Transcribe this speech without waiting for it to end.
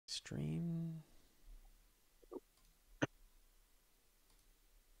Stream.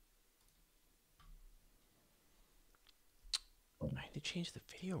 I need to change the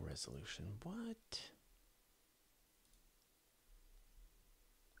video resolution. What?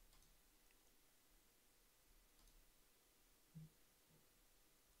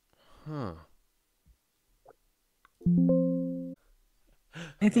 Huh.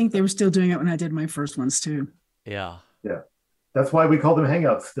 I think they were still doing it when I did my first ones too. Yeah. Yeah. That's why we call them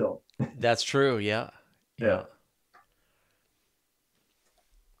Hangouts still. That's true. Yeah. Yeah.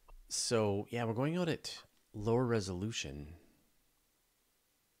 So, yeah, we're going out at lower resolution.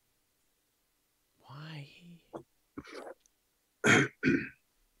 Why?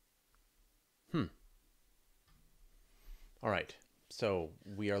 All right. So,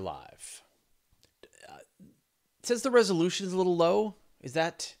 we are live. It says the resolution is a little low. Is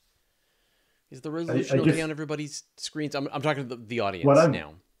the resolution okay on everybody's screens? I'm talking to the audience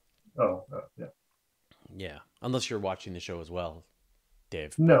now. Oh, yeah. Yeah. Unless you're watching the show as well,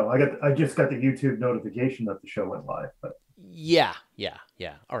 Dave. No, I just got the YouTube notification that the show went live. But yeah.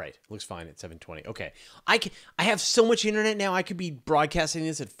 All right, looks fine at 720. Okay, I have so much internet now. I could be broadcasting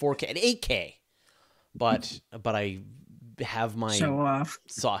this at 4K and 8K, but I have my show off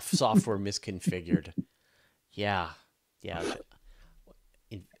software misconfigured. Yeah.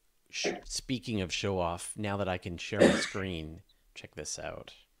 Speaking of show off, now that I can share my screen, check this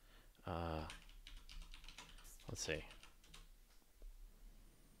out. Let's see.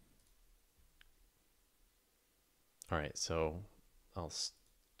 All right, so I'll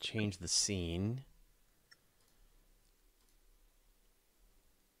change the scene.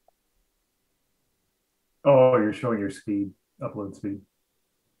 Oh, you're showing your speed, upload speed.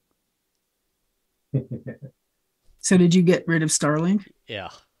 So did you get rid of Starlink? Yeah.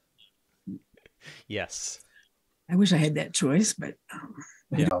 Yes. I wish I had that choice, but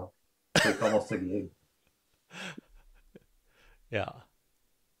yeah, it's almost a gig. Yeah.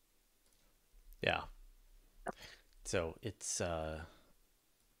 So it's a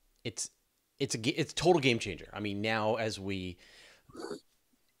total game changer. I mean, now as we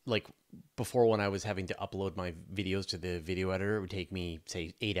like before when I was having to upload my videos to the video editor, it would take me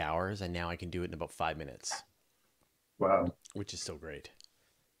say 8 hours, and now I can do it in about 5 minutes. Wow. Which is so great.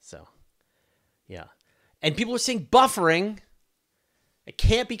 So, yeah. And people are saying buffering. It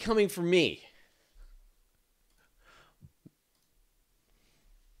can't be coming from me.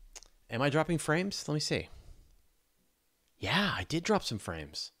 Am I dropping frames? Let me see. Yeah, I did drop some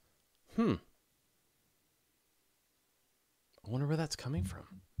frames. I wonder where that's coming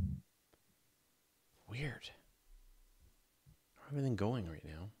from. Weird. How's everything going right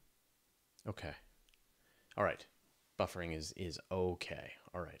now? Okay. All right. Buffering is okay.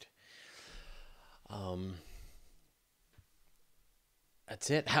 All right. That's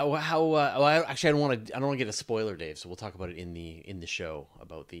it. Actually, I don't want to get a spoiler, Dave. So we'll talk about it in the show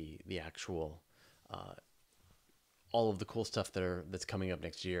about the actual all of the cool stuff that's coming up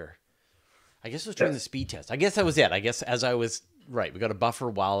next year. I guess it was during the speed test. I guess that was it. I guess as I was right, we got a buffer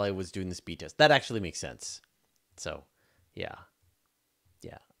while I was doing the speed test. That actually makes sense. So, yeah.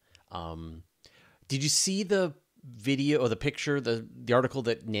 Did you see the video or the picture, the article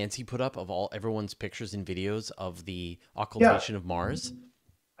that Nancy put up of everyone's pictures and videos of the occultation of Mars?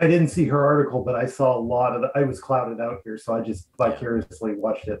 I didn't see her article, but I saw a lot of I was clouded out here, so I just vicariously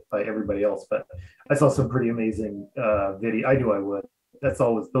watched it by everybody else. But I saw some pretty amazing video. I would.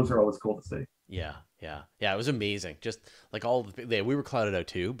 Those are always cool to see. Yeah. It was amazing. Just like we were clouded out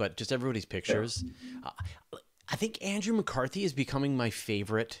too, but just everybody's pictures. Yeah. I think Andrew McCarthy is becoming my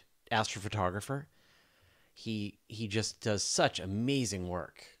favorite astrophotographer. He just does such amazing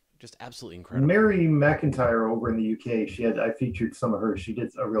work. Just absolutely incredible. Mary McIntyre over in the UK, I featured some of her. She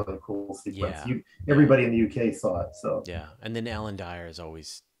did a really cool sequence. Yeah. Everybody in the UK saw it. So yeah, and then Alan Dyer is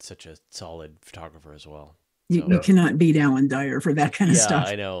always such a solid photographer as well. You cannot beat Alan Dyer for that kind of stuff.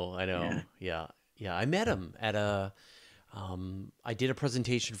 I know. Yeah. I met him at I did a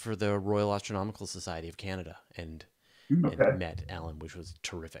presentation for the Royal Astronomical Society of Canada and met Alan, which was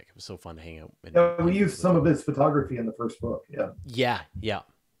terrific. It was so fun to hang out. We used some of his photography in the first book. Yeah.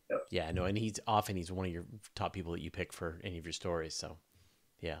 No, and he's one of your top people that you pick for any of your stories. So,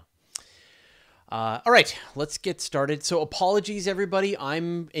 yeah. All right, let's get started. So apologies, everybody.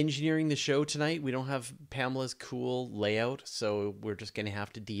 I'm engineering the show tonight. We don't have Pamela's cool layout, so we're just going to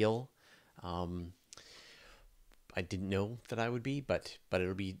have to deal. I didn't know that I would be, but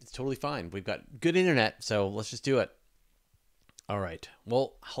it's totally fine. We've got good internet, so let's just do it. All right.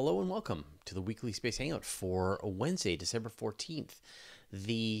 Well, hello and welcome to the weekly Space Hangout for Wednesday, December 14th,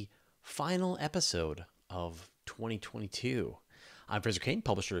 the final episode of 2022. I'm Fraser Kane,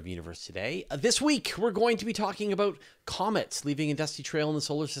 publisher of Universe Today. This week, we're going to be talking about comets leaving a dusty trail in the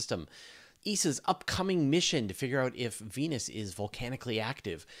solar system, ESA's upcoming mission to figure out if Venus is volcanically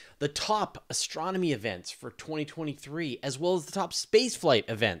active, the top astronomy events for 2023, as well as the top spaceflight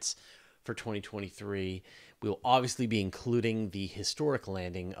events for 2023. We'll obviously be including the historic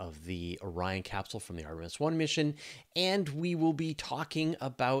landing of the Orion capsule from the Artemis 1 mission, and we will be talking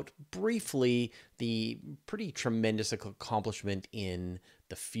about briefly the pretty tremendous accomplishment in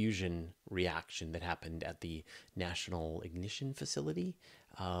the fusion reaction that happened at the National Ignition Facility.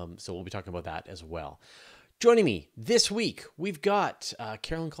 So we'll be talking about that as well. Joining me this week, we've got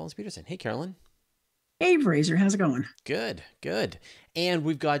Carolyn Collins-Peterson. Hey, Carolyn. Hey, Fraser. How's it going? Good, good. And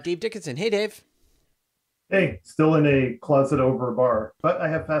we've got Dave Dickinson. Hey, Dave. Hey, still in a closet over a bar, but I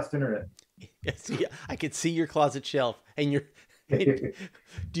have fast internet. Yes, yeah, I could see your closet shelf, and you're.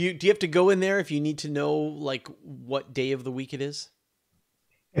 Do you have to go in there if you need to know like what day of the week it is?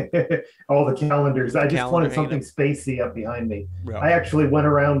 All the calendars. I just wanted Calendar something spacey up behind me. Yeah. I actually went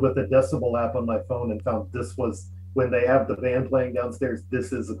around with the decibel app on my phone and found this was when they have the band playing downstairs.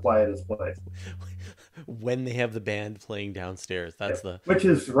 This is the quietest place. When they have the band playing downstairs, that's which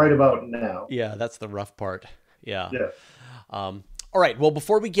is right about now. Yeah, that's the rough part. Yeah. Yeah. All right. Well,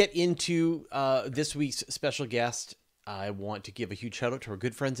 before we get into this week's special guest, I want to give a huge shout out to our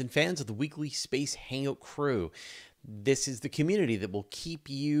good friends and fans of the weekly Space Hangout crew. This is the community that will keep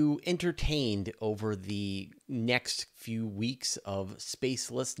you entertained over the next few weeks of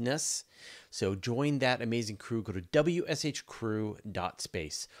spacelessness. So join that amazing crew. Go to wshcrew.space.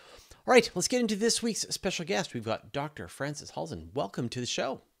 All right, let's get into this week's special guest. We've got Dr. Francis Halzen. Welcome to the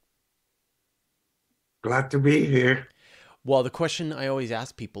show. Glad to be here. Well, the question I always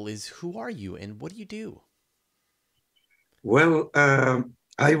ask people is, who are you and what do you do? Well,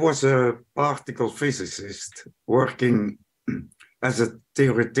 I was a particle physicist working as a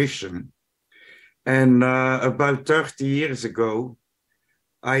theoretician. And about 30 years ago,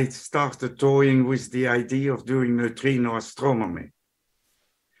 I started toying with the idea of doing neutrino astronomy.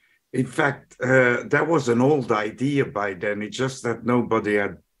 In fact, that was an old idea by then. It's just that nobody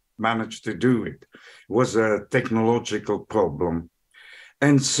had managed to do it. It was a technological problem.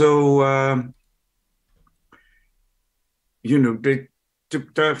 And so, it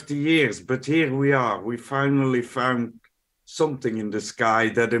took 30 years, but here we are. We finally found something in the sky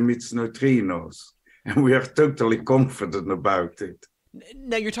that emits neutrinos, and we are totally confident about it.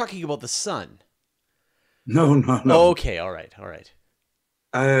 Now, you're talking about the sun. No. Okay, all right.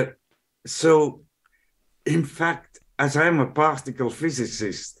 So, in fact, as I'm a particle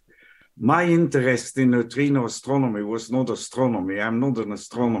physicist, my interest in neutrino astronomy was not astronomy. I'm not an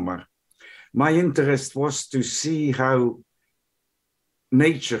astronomer. My interest was to see how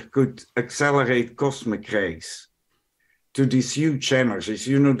nature could accelerate cosmic rays to these huge energies.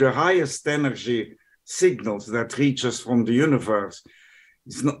 The highest energy signals that reach us from the universe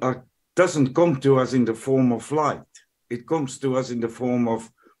doesn't come to us in the form of light. It comes to us in the form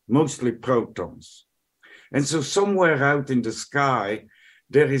of mostly protons. And so somewhere out in the sky,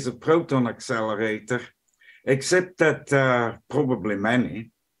 there is a proton accelerator, except that probably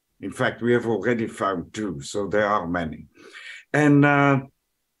many. In fact, we have already found two, so there are many. And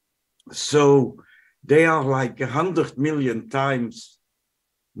so they are like 100 million times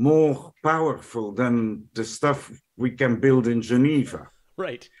more powerful than the stuff we can build in Geneva.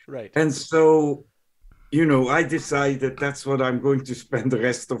 Right. And so, I decided that's what I'm going to spend the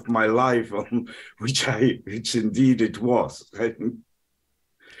rest of my life on, which indeed it was. Right?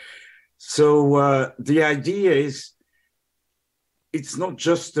 So the idea is, it's not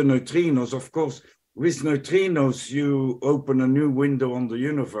just the neutrinos. Of course, with neutrinos, you open a new window on the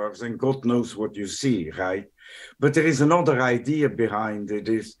universe and God knows what you see, right? But there is another idea behind it,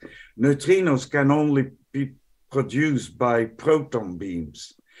 is neutrinos can only be produced by proton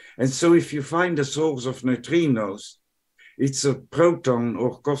beams. And so if you find a source of neutrinos, it's a proton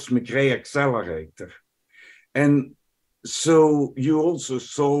or cosmic ray accelerator. And so you also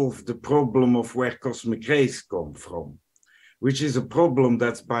solve the problem of where cosmic rays come from, which is a problem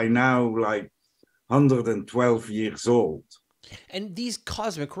that's by now like 112 years old. And these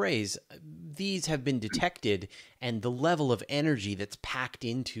cosmic rays, these have been detected, and the level of energy that's packed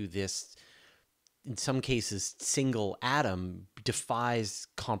into this, in some cases, single atom defies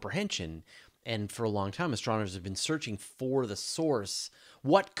comprehension. And for a long time, astronomers have been searching for the source.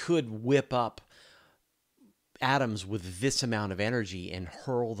 What could whip up atoms with this amount of energy and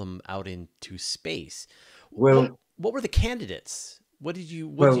hurl them out into space? Well, what were the candidates? What did you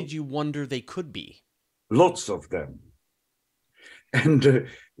wonder they could be? Lots of them. And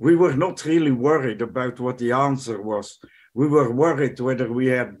we were not really worried about what the answer was we were worried whether we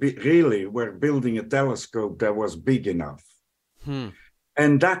had really were building a telescope that was big enough.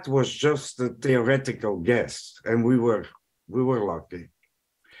 And that was just a theoretical guess, and we were lucky.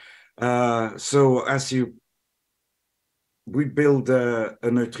 So we built a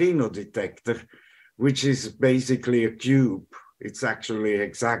neutrino detector, which is basically a cube. It's actually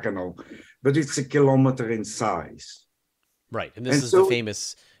hexagonal, but it's a kilometer in size. Right, and this is the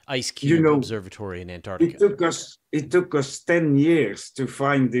famous IceCube observatory in Antarctica. It took us 10 years to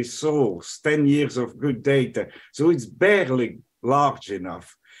find this source, 10 years of good data. So it's barely large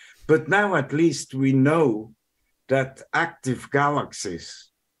enough. But now at least we know that active galaxies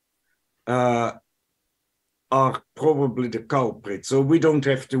are probably the culprit. So we don't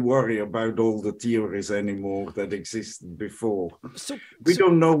have to worry about all the theories anymore that existed before. We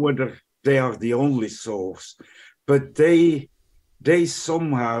don't know whether they are the only source, but they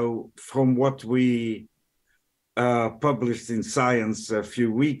somehow, from what we published in Science a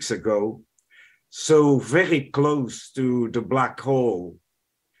few weeks ago, so very close to the black hole,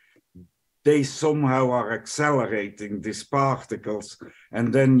 they somehow are accelerating these particles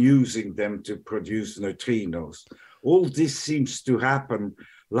and then using them to produce neutrinos. All this seems to happen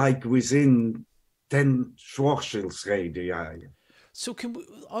like within 10 Schwarzschild's radii. So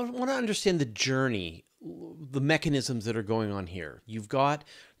I want to understand the journey, the mechanisms that are going on here. You've got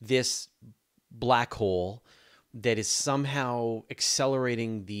this black hole that is somehow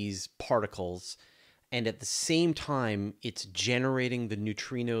accelerating these particles, and at the same time, it's generating the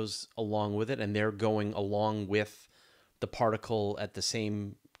neutrinos along with it, and they're going along with the particle at the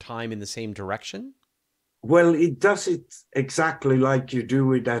same time in the same direction? Well, it does it exactly like you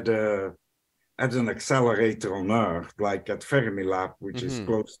do it at an accelerator on Earth, like at Fermilab, which is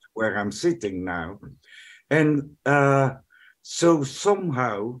close to where I'm sitting now. And so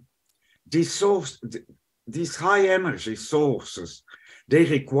somehow these high energy sources, they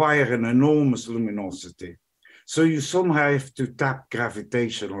require an enormous luminosity. So you somehow have to tap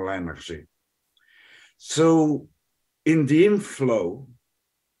gravitational energy. So in the inflow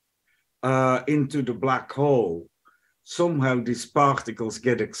into the black hole, somehow these particles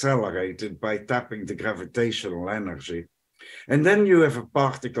get accelerated by tapping the gravitational energy. And then you have a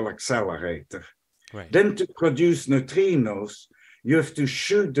particle accelerator. Right. Then to produce neutrinos, you have to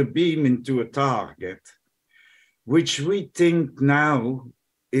shoot the beam into a target, which we think now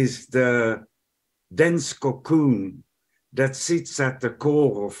is the dense cocoon that sits at the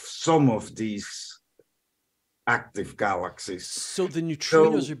core of some of these active galaxies. So the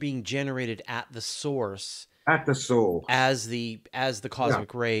neutrinos are being generated at the source. At the source. As the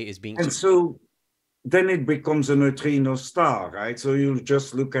cosmic ray is being... And so then it becomes a neutrino star, right? So you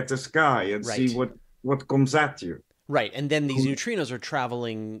just look at the sky and see what comes at you. Right, and then these neutrinos are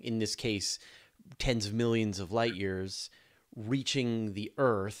traveling, in this case, tens of millions of light years, reaching the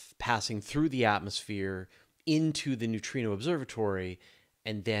Earth, passing through the atmosphere into the neutrino observatory,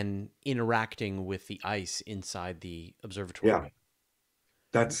 and then interacting with the ice inside the observatory. Yeah,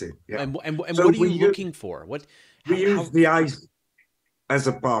 that's it. Yeah. And so what are you looking for? We use the ice as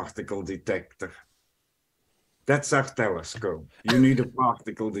a particle detector. That's our telescope. You need a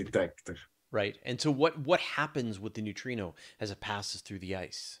particle detector. Right. And so what happens with the neutrino as it passes through the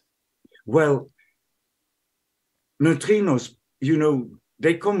ice? Well, neutrinos,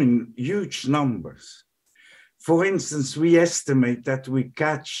 they come in huge numbers. For instance, we estimate that we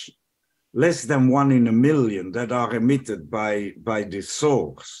catch less than 1 in a million that are emitted by this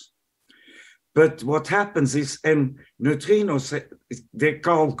source. But what happens is, and neutrinos, they're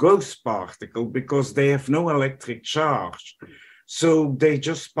called ghost particles because they have no electric charge. So they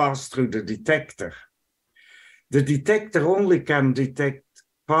just pass through the detector. The detector only can detect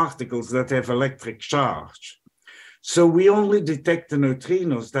particles that have electric charge. So we only detect the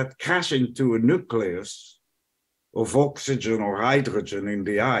neutrinos that crash into a nucleus of oxygen or hydrogen in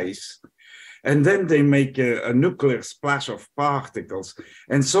the ice. And then they make a nuclear splash of particles.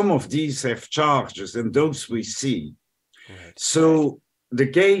 And some of these have charges, and those we see. Right. So the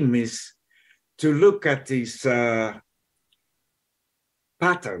game is to look at these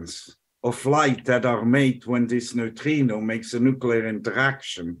patterns of light that are made when this neutrino makes a nuclear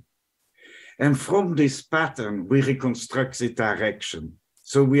interaction. And from this pattern, we reconstruct its direction.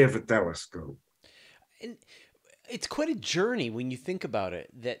 So we have a telescope. And it's quite a journey when you think about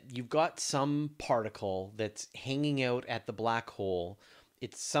it, that you've got some particle that's hanging out at the black hole.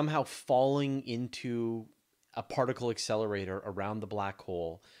 It's somehow falling into a particle accelerator around the black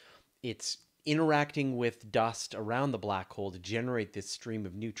hole. It's interacting with dust around the black hole to generate this stream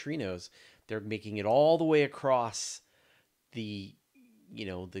of neutrinos. They're making it all the way across this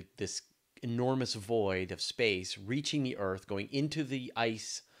enormous void of space, reaching the Earth, going into the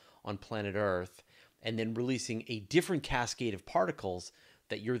ice on planet Earth, and then releasing a different cascade of particles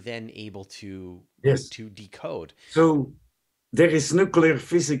that you're then able to Yes. to decode. So there is nuclear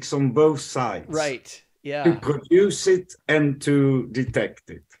physics on both sides. Right. To Yeah. produce it and to detect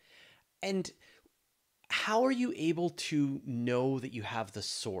it. And how are you able to know that you have the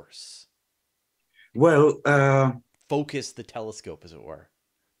source? Well, Focus the telescope, as it were.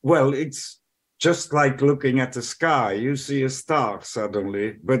 well, it's just like looking at the sky. You see a star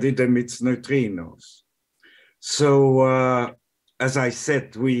suddenly, but it emits neutrinos. So, as I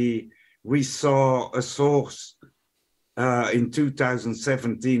said, we saw a source in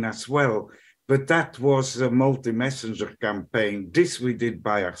 2017 as well, but that was a multi-messenger campaign. This we did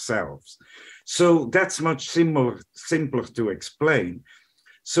by ourselves. So that's much simpler to explain.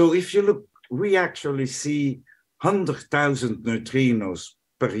 So if you look, we actually see 100,000 neutrinos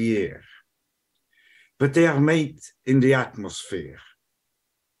per year, but they are made in the atmosphere.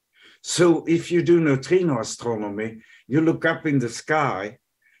 So if you do neutrino astronomy, you look up in the sky,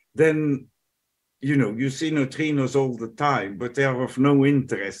 then you see neutrinos all the time, but they are of no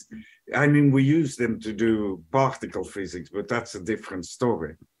interest. I mean, we use them to do particle physics, but that's a different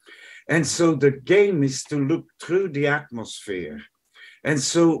story. And so the game is to look through the atmosphere. And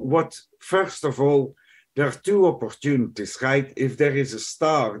so first of all, there are two opportunities, right? If there is a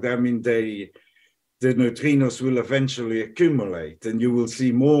star, I mean, the neutrinos will eventually accumulate and you will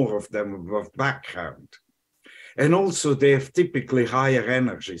see more of them above background. And also they have typically higher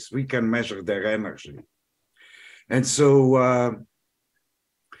energies. We can measure their energy. And so,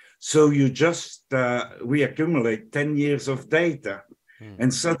 we accumulate 10 years of data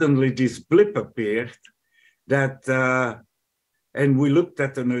and suddenly this blip appeared and we looked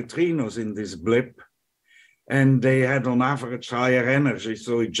at the neutrinos in this blip and they had on average higher energy.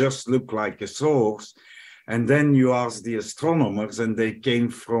 So it just looked like a source. And then you ask the astronomers and they came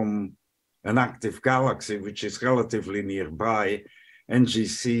from an active galaxy, which is relatively nearby,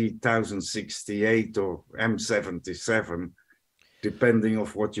 NGC 1068 or M77, depending on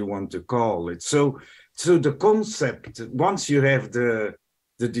what you want to call it. So the concept, once you have the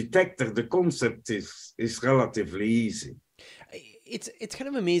detector, the concept is relatively easy. It's kind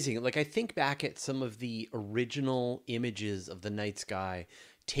of amazing. Like, I think back at some of the original images of the night sky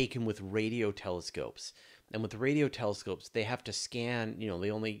taken with radio telescopes. And with the radio telescopes, they have to scan,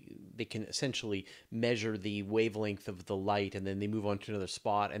 they can essentially measure the wavelength of the light, and then they move on to another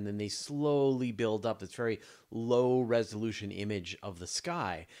spot, and then they slowly build up this very low resolution image of the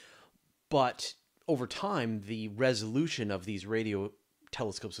sky. But over time, the resolution of these radio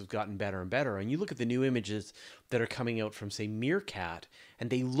telescopes have gotten better and better. And you look at the new images that are coming out from, say, Meerkat, and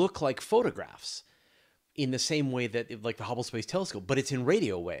they look like photographs in the same way that, like the Hubble Space Telescope, but it's in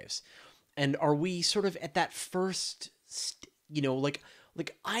radio waves. And are we sort of at that first, like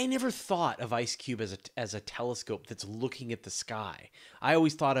I never thought of IceCube as a telescope that's looking at the sky. I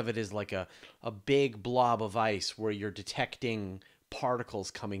always thought of it as like a big blob of ice where you're detecting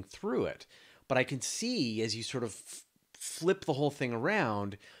particles coming through it. But I can see as you sort of flip the whole thing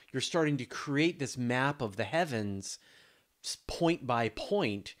around, you're starting to create this map of the heavens point by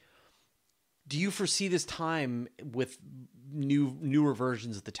point. Do you foresee this time with newer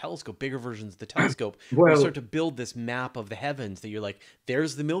versions of the telescope, bigger versions of the telescope, where you start to build this map of the heavens that you're like,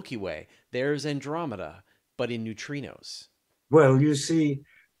 there's the Milky Way, there's Andromeda, but in neutrinos? Well, you see,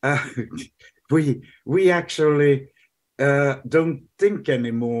 we actually don't think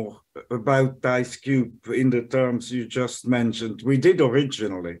anymore about IceCube in the terms you just mentioned. We did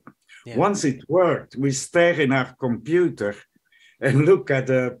originally. Yeah. Once it worked, we stare in our computer and look at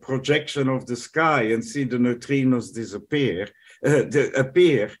a projection of the sky and see the neutrinos appear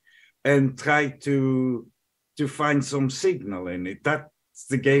and try to find some signal in it. That's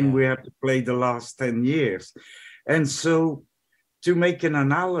the game we had to play the last 10 years. And so to make an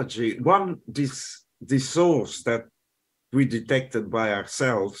analogy, this source that we detected by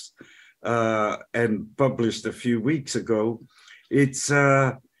ourselves and published a few weeks ago, it's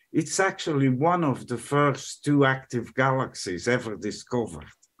actually one of the first two active galaxies ever discovered.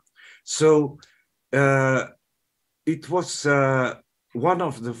 So it was one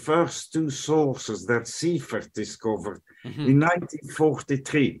of the first two sources that Seifert discovered in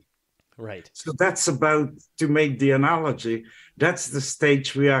 1943. Right. So that's about, to make the analogy, that's the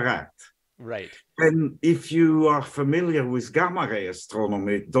stage we are at. Right. And if you are familiar with gamma ray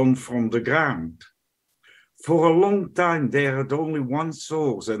astronomy done from the ground, for a long time, they had only one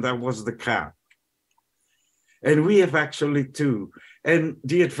source, and that was the cap. And we have actually two. And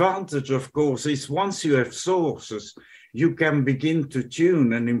the advantage, of course, is once you have sources, you can begin to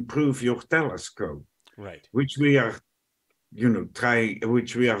tune and improve your telescope, Right. which we are,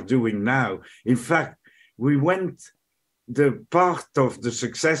 which we are doing now. In fact, the part of the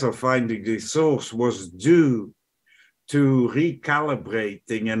success of finding the source was due to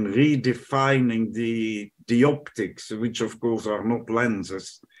recalibrating and redefining the optics, which of course are not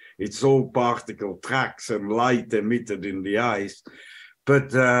lenses. It's all particle tracks and light emitted in the ice. But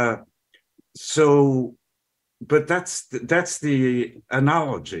that's the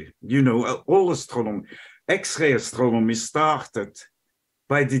analogy. All astronomy, X-ray astronomy started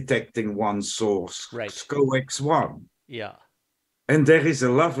by detecting one source, right. SCO-X1. Yeah. And there is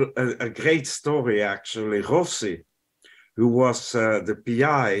a great story, actually. Rossi, who was the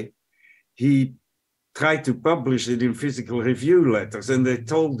PI, he tried to publish it in physical review letters, and they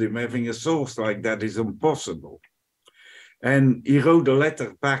told him having a source like that is impossible. And he wrote a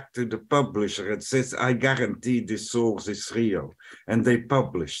letter back to the publisher and says, I guarantee this source is real. And they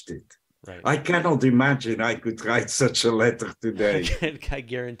published it. Right. I cannot imagine I could write such a letter today. I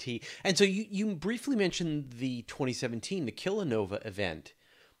guarantee. And so you briefly mentioned the 2017, the kilonova event.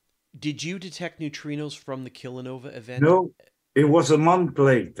 Did you detect neutrinos from the kilonova event? No, it was a month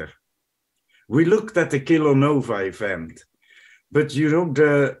later. We looked at the kilonova event, but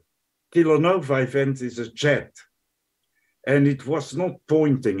the kilonova event is a jet, and it was not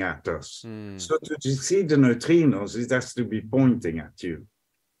pointing at us. So to see the neutrinos, it has to be pointing at you.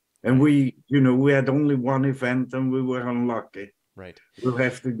 And we had only one event and we were unlucky. Right. We'll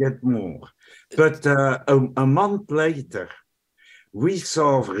have to get more. But a month later, we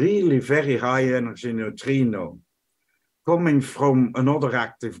saw really very high energy neutrino coming from another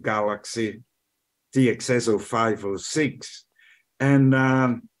active galaxy, TXS 0506. And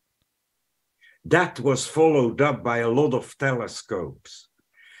that was followed up by a lot of telescopes.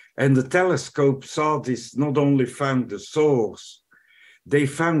 And the telescope saw this, not only found the source, they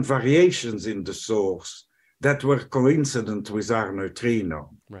found variations in the source that were coincident with our neutrino.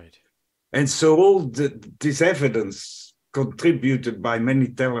 Right. And so all this evidence contributed by many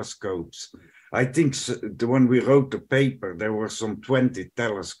telescopes. I think when we wrote the paper, there were some 20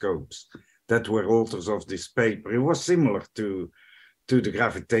 telescopes that were authors of this paper. It was similar to the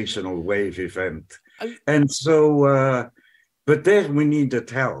gravitational wave event. And so, but there we needed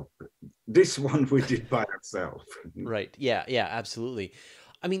help. This one we did by ourselves. Right. Yeah, absolutely.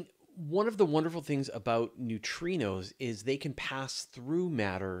 I mean, one of the wonderful things about neutrinos is they can pass through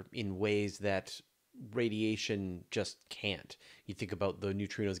matter in ways that radiation just can't. You think about the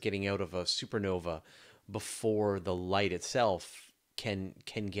neutrinos getting out of a supernova before the light itself can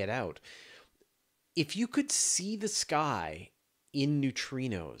get out. If you could see the sky in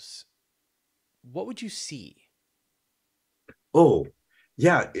neutrinos, what would you see? Oh,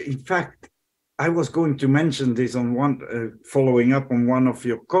 yeah. In fact, I was going to mention this on following up on one of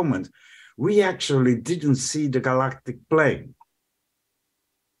your comments. We actually didn't see the galactic plane.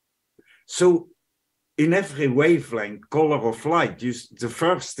 So in every wavelength, color of light, the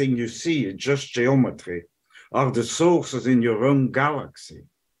first thing you see is just geometry, are the sources in your own galaxy.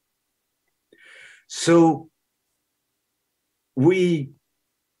 So we,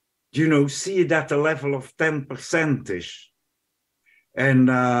 see it at a level of 10%-ish. And,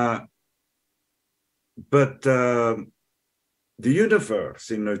 but the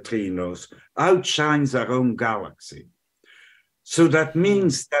universe in neutrinos outshines our own galaxy. So that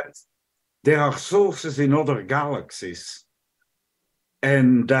means that there are sources in other galaxies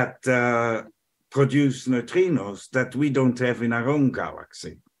and that produce neutrinos that we don't have in our own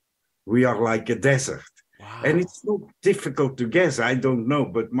galaxy. We are like a desert. Wow. And it's not difficult to guess. I don't know,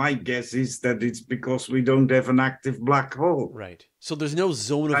 but my guess is that it's because we don't have an active black hole. Right. So there's no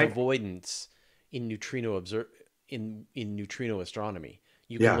zone of avoidance in neutrino in neutrino astronomy.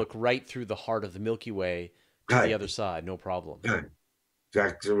 You can look right through the heart of the Milky Way to the other side, no problem.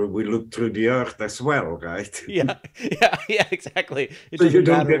 Actually, we look through the Earth as well, right? Yeah, exactly. It doesn't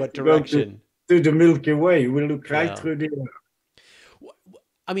matter what direction. To the Milky Way, we look right through the Earth.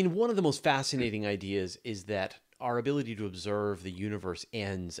 I mean, one of the most fascinating ideas is that our ability to observe the universe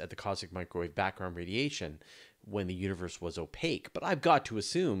ends at the cosmic microwave background radiation when the universe was opaque. But I've got to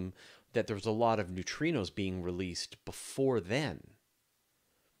assume that there was a lot of neutrinos being released before then.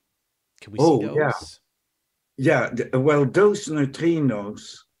 Can we see those? Yeah, well, those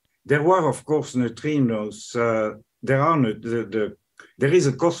neutrinos, there were, of course, neutrinos. There is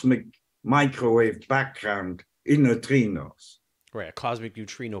a cosmic microwave background in neutrinos. Right, a cosmic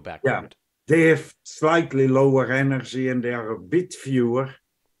neutrino background. Yeah, they have slightly lower energy and they are a bit fewer,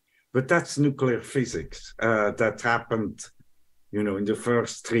 but that's nuclear physics. That happened, in the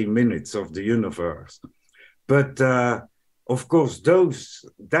first 3 minutes of the universe. But of course,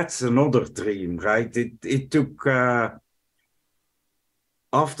 that's another dream, right? It took,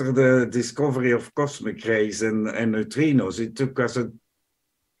 after the discovery of cosmic rays and neutrinos, it took us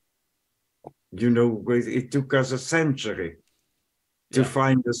it took us a century to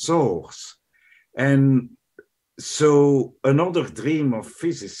find the source. And so another dream of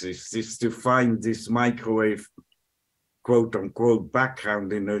physicists is to find this microwave, quote unquote,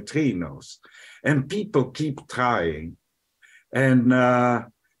 background in neutrinos. And people keep trying. And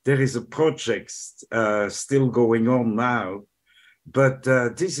there is a project still going on now, but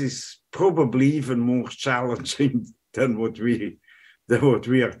this is probably even more challenging than what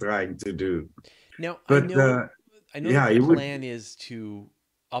we are trying to do. Now, but, I know the plan is to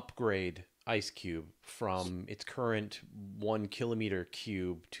upgrade IceCube from its current 1 kilometer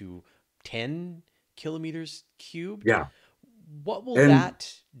cube to 10 kilometers cube. Yeah. What will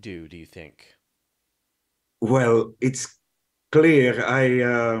that do you think? Well, it's clear.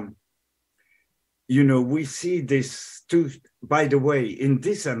 We see this too. By the way, in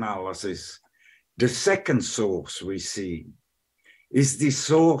this analysis, the second source we see is the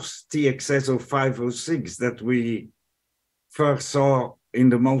source TXS0506 that we first saw in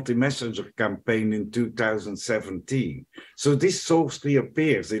the multi-messenger campaign in 2017. So this source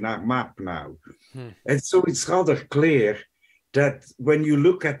reappears in our map now. And so it's rather clear that when you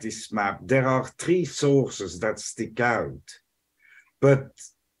look at this map, there are 3 sources that stick out. But,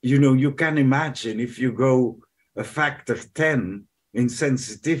 you can imagine if you go a factor 10 in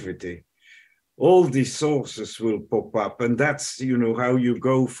sensitivity, all these sources will pop up. And that's, how you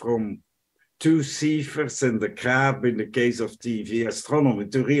go from 2 Cephers and the crab in the case of TV astronomy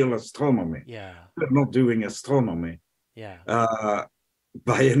to real astronomy. Yeah. We're not doing astronomy. Yeah.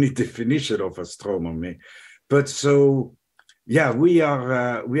 By any definition of astronomy. But so, yeah, we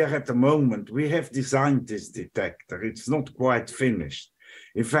are at the moment, we have designed this detector. It's not quite finished.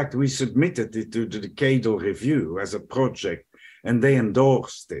 In fact, we submitted it to the Decadal Review as a project, and they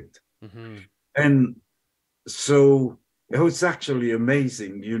endorsed it. Mm-hmm. And so it's actually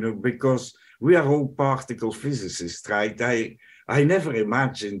amazing, because we are all particle physicists, right? I never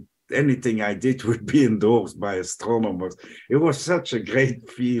imagined anything I did would be endorsed by astronomers. It was such a great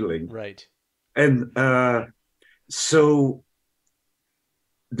feeling. Right. And so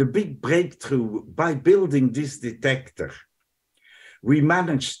the big breakthrough, by building this detector, we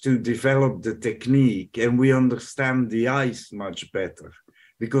managed to develop the technique, and we understand the ice much better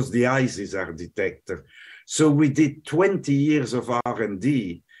because the ice is our detector. So we did 20 years of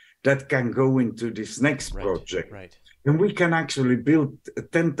R&D that can go into this next project. Right. And we can actually build a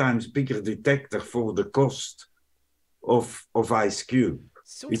 10 times bigger detector for the cost of IceCube.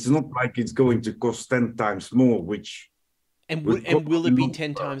 So it's not like it's going to cost 10 times more, which... And will it be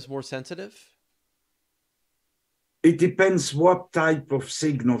 10 times more sensitive? It depends what type of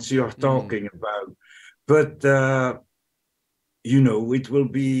signals you're talking about. But, it will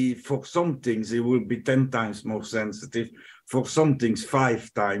be, for some things, it will be 10 times more sensitive. For some things,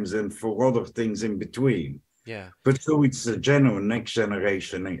 5 times, and for other things in between. Yeah. But so it's a genuine next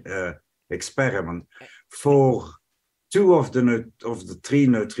generation experiment. For 2 of the 3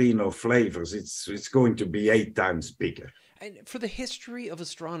 neutrino flavors, it's going to be 8 times bigger. And for the history of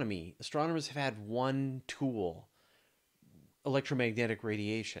astronomy, astronomers have had one tool, electromagnetic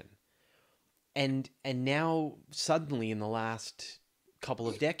radiation. And now suddenly in the last couple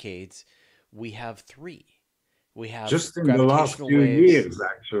of decades, we have 3. We have just in the last few years,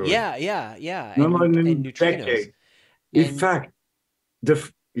 actually. Yeah. And neutrinos. Decade. In fact,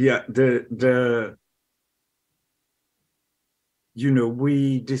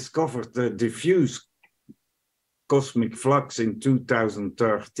 we discovered the diffuse cosmic flux in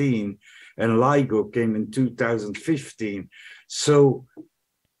 2013, and LIGO came in 2015. So,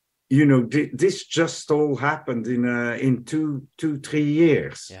 this just all happened in 3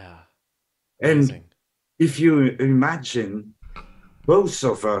 years. Yeah. Amazing. And if you imagine, both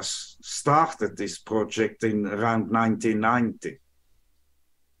of us started this project in around 1990.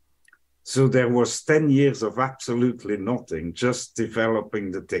 So there was 10 years of absolutely nothing, just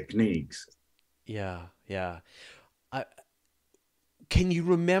developing the techniques. Yeah. Can you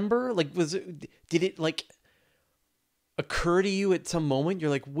remember, did it occur to you at some moment?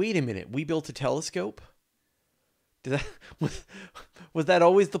 You're like, wait a minute, we built a telescope? Did that was that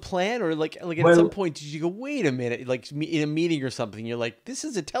always the plan, or at some point did you go, wait a minute, in a meeting or something, you're like, this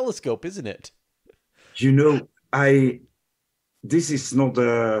is a telescope, isn't it? This is not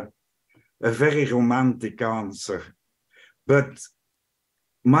a very romantic answer, but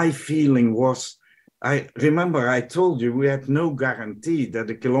my feeling was, I remember I told you we had no guarantee that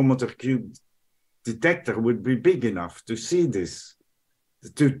a kilometer cubed detector would be big enough to see this,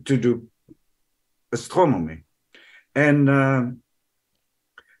 to do astronomy. And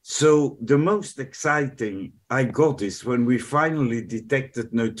so the most exciting I got is when we finally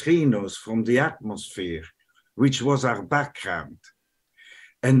detected neutrinos from the atmosphere, which was our background.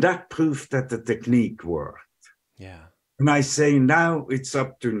 And that proved that the technique worked. Yeah. And I say, now it's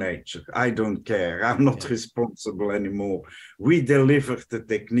up to nature. I don't care. I'm not responsible anymore. We delivered the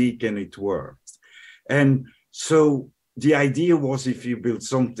technique and it worked. And so the idea was, if you build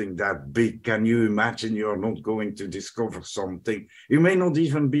something that big, can you imagine you're not going to discover something? It may not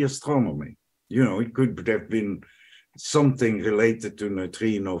even be astronomy. You know, it could have been something related to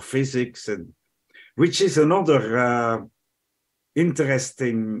neutrino physics, and which is another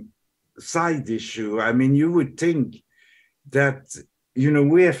interesting side issue. I mean, you would think that, you know,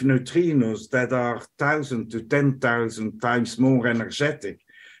 we have neutrinos that are 1,000 to 10,000 times more energetic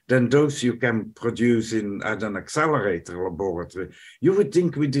than those you can produce at an accelerator laboratory. You would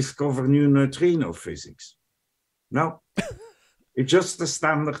think we discover new neutrino physics. No, it's just a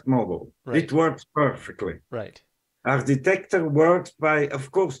standard model. Right. It works perfectly. Right. Our detector works by, of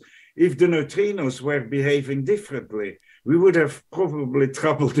course, if the neutrinos were behaving differently, we would have probably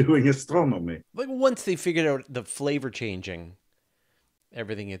trouble doing astronomy. But once they figured out the flavor changing,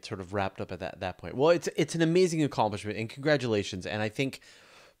 everything had sort of wrapped up at that point. Well, it's an amazing accomplishment, and congratulations. And I think,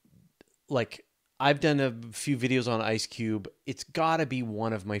 like, I've done a few videos on IceCube. It's got to be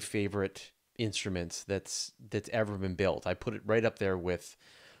one of my favorite instruments that's ever been built. I put it right up there with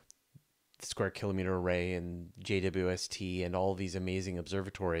the Square Kilometer Array and JWST and all these amazing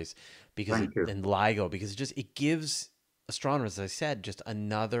observatories, because and LIGO, because it gives astronomers, as I said, just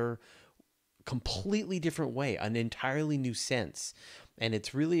another completely different way, an entirely new sense. And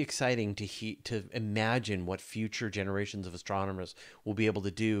it's really exciting to imagine what future generations of astronomers will be able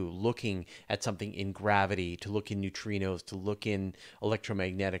to do, looking at something in gravity, to look in neutrinos, to look in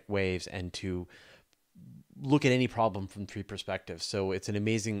electromagnetic waves, and to look at any problem from three perspectives. So it's an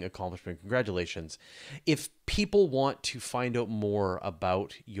amazing accomplishment. Congratulations. If people want to find out more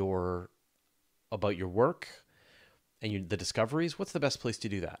about your work and the discoveries, what's the best place to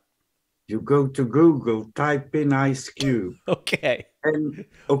do that? You go to Google, type in IceCube. Okay. And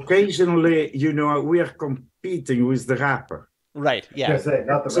occasionally, you know, we are competing with the rapper. Right, yeah. Say,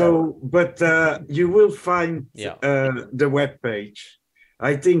 not the So, but you will find the webpage.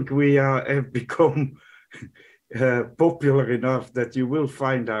 I think we have become popular enough that you will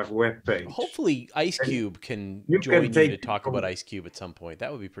find our webpage. Hopefully IceCube can join you to talk about IceCube at some point.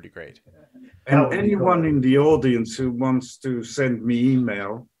 That would be pretty great. And anyone in the audience who wants to send me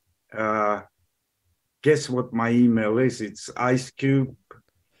email, guess what my email is? It's IceCube,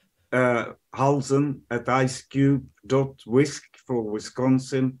 Halzen at icecube.wisc for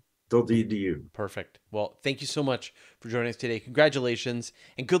Wisconsin.edu. Perfect. Well, thank you so much for joining us today. Congratulations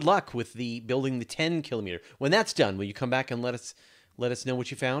and good luck with building the 10 kilometer. When that's done, will you come back and let us know what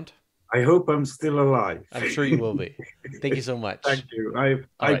you found? I hope I'm still alive. I'm sure you will be. Thank you so much. Thank you.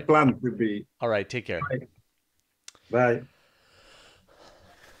 I plan to be. All right. Take care. Bye.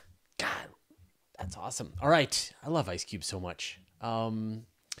 God, that's awesome. All right. I love IceCube so much.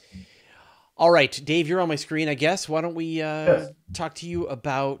 All right, Dave, you're on my screen, I guess. Why don't we talk to you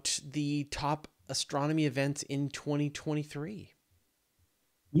about the top astronomy events in 2023?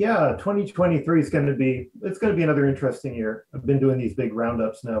 Yeah, 2023 is going to be another interesting year. I've been doing these big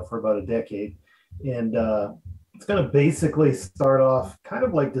roundups now for about a decade, and it's going to basically start off kind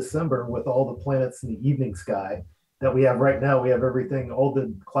of like December with all the planets in the evening sky that we have right now. We have everything, all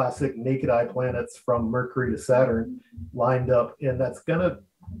the classic naked eye planets from Mercury to Saturn lined up, and that's going to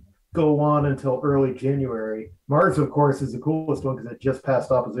go on until early January. Mars, of course, is the coolest one because it just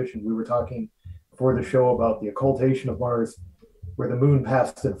passed opposition. We were talking before the show about the occultation of Mars, where the moon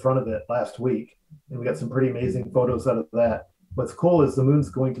passed in front of it last week, and we got some pretty amazing photos out of that. What's cool is the moon's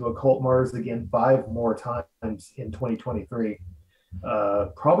going to occult Mars again 5 more times in 2023.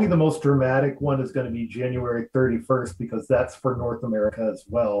 Probably the most dramatic one is going to be January 31st, because that's for North America as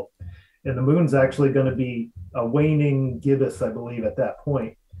well. And the moon's actually going to be a waning gibbous, I believe, at that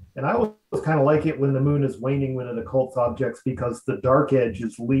point. And I always kind of like it when the moon is waning when it occults objects, because the dark edge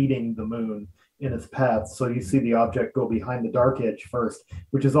is leading the moon in its path. So you see the object go behind the dark edge first,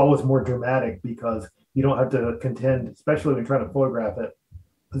 which is always more dramatic because you don't have to contend, especially when you're trying to photograph it,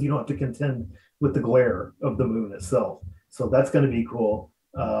 because you don't have to contend with the glare of the moon itself. So that's going to be cool.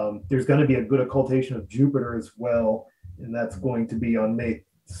 There's going to be a good occultation of Jupiter as well, and that's going to be on May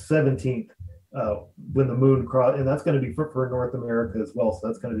 17th. When the moon cross, and that's going to be for North America as well, so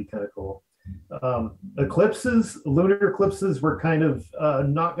that's going to be kind of cool. Eclipses, lunar eclipses, we're kind of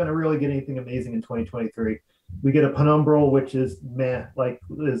not going to really get anything amazing in 2023. We get a penumbral, which is meh, like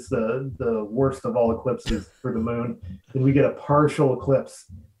is the worst of all eclipses for the moon. Then we get a partial eclipse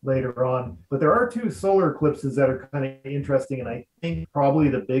later on. But there are two solar eclipses that are kind of interesting, and I think probably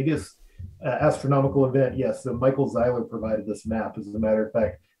the biggest astronomical event. Yes, so Michael Zeiler provided this map. As a matter of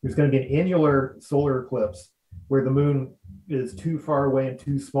fact, there's going to be an annular solar eclipse where the moon is too far away and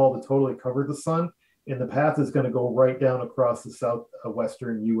too small to totally cover the sun, and the path is going to go right down across the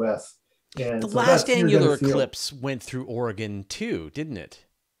southwestern U.S. And the so last annular eclipse went through Oregon too, didn't it?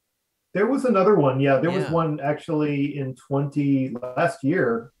 There was another one. Yeah, there was one actually in last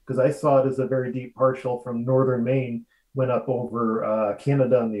year, because I saw it as a very deep partial from northern Maine, went up over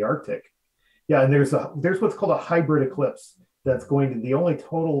Canada and the Arctic. Yeah, and there's what's called a hybrid eclipse that's going to, the only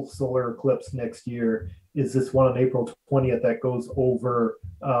total solar eclipse next year is this one on April 20th that goes over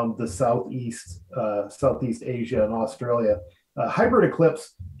the Southeast Asia and Australia. Hybrid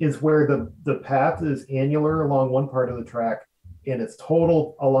eclipse is where the path is annular along one part of the track, and it's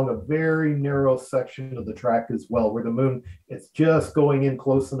total along a very narrow section of the track as well, where the moon, it's just going in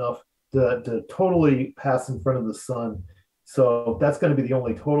close enough to totally pass in front of the sun. So that's going to be the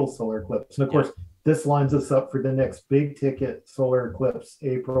only total solar eclipse. And of course, this lines us up for the next big ticket solar eclipse,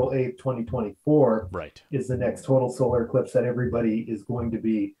 April 8th, 2024. Right. Is the next total solar eclipse that everybody is going to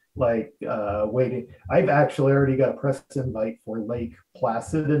be like waiting. I've actually already got a press invite for Lake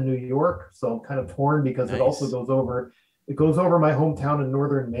Placid in New York. So I'm kind of torn because it also goes over my hometown in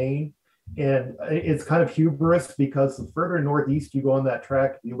northern Maine. And it's kind of hubris because the further northeast you go on that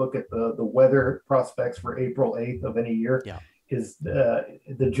track, you look at the weather prospects for April 8th of any year, is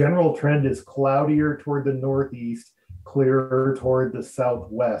the general trend is cloudier toward the northeast, clearer toward the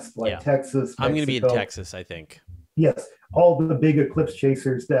southwest, like Texas, Mexico. I'm going to be in Texas, I think. Yes, all the big eclipse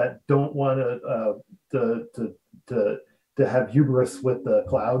chasers that don't want to have hubris with the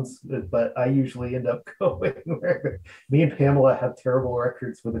clouds, but I usually end up going where me and Pamela have terrible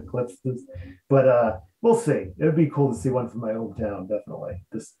records with eclipses. But we'll see. It would be cool to see one from my hometown. Definitely,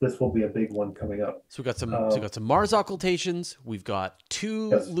 this will be a big one coming up. So we got some Mars occultations. We've got two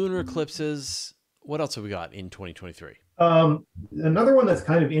lunar eclipses. What else have we got in 2023? Another one that's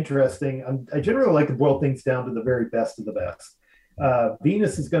kind of interesting. I generally like to boil things down to the very best of the best.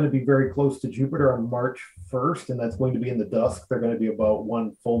 Venus is going to be very close to Jupiter on March 1st, and that's going to be in the dusk. They're going to be about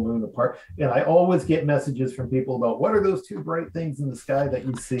one full moon apart. And I always get messages from people about what are those two bright things in the sky that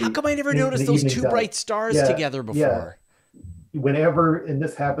you see? How come I never noticed those two bright stars together before? Whenever, and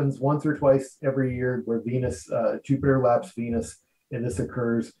this happens once or twice every year, where Jupiter laps Venus, and this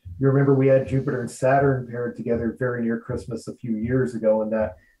occurs. You remember we had Jupiter and Saturn paired together very near Christmas a few years ago, and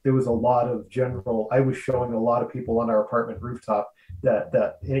that there was a lot of I was showing a lot of people on our apartment rooftop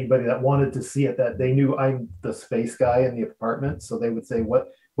that anybody that wanted to see it, that they knew I'm the space guy in the apartment. So they would say,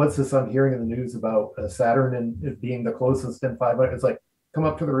 what's this I'm hearing in the news about Saturn and it being the closest in 5 minutes? It's like, come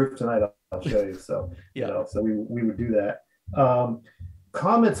up to the roof tonight, I'll show you. So, so we would do that.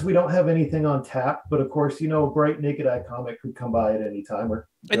 Comets, we don't have anything on tap, but of course, bright naked eye comet could come by at any time.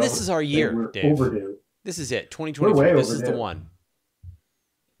 This is our year, we're Dave. Overdue. This is it, 2023. This is the one.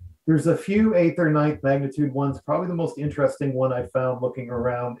 There's a few 8th or 9th magnitude ones. Probably the most interesting one I found looking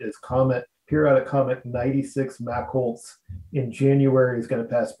around is periodic comet 96 Mach-Holtz in January is going to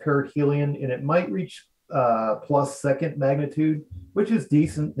pass perihelion, and it might reach plus second magnitude, which is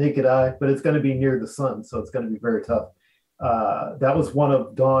decent naked eye, but it's going to be near the sun, so it's going to be very tough. That was one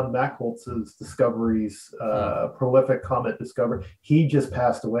of Don Mach-Holtz's discoveries, prolific comet discoverer. He just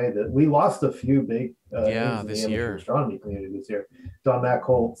passed away. That we lost a few big this year astronomy community this year. Don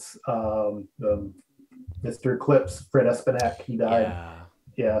Mach-Holtz, Mr. Eclipse, Fred Espenak, he died.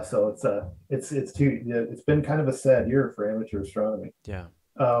 Yeah, so it's been kind of a sad year for amateur astronomy. Yeah.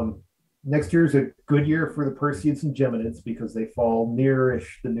 Next year is a good year for the Perseids and Geminids because they fall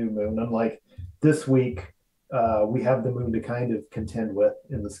near-ish the new moon. Unlike this week, we have the moon to kind of contend with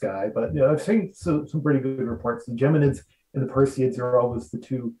in the sky. But I've seen some pretty good reports. The Geminids and the Perseids are always the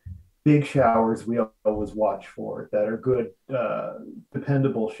two big showers we always watch for that are good,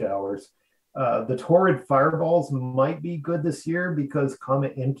 dependable showers. The Taurid fireballs might be good this year because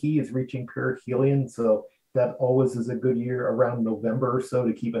Comet Encke is reaching perihelion, so that always is a good year around November or so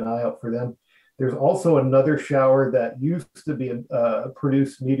to keep an eye out for them. There's also another shower that used to be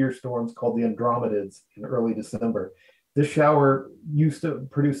produce meteor storms called the Andromedids in early December. This shower used to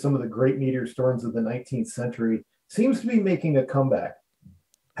produce some of the great meteor storms of the 19th century, seems to be making a comeback.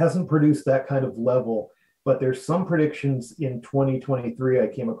 Hasn't produced that kind of level, but there's some predictions in 2023 I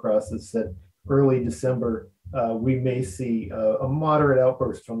came across that said early December we may see a moderate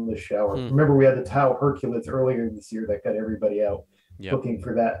outburst from the shower. Remember, we had the Tau Hercules earlier this year that got everybody out looking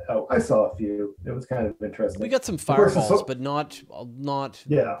for that. Oh, I saw a few. It was kind of interesting. We got some fireballs, but not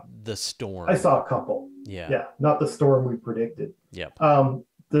the storm. I saw a couple. Yeah, not the storm we predicted. Yep.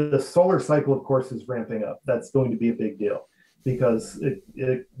 The solar cycle, of course, is ramping up. That's going to be a big deal because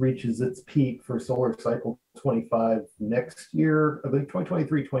it reaches its peak for solar cycle 25 next year. I think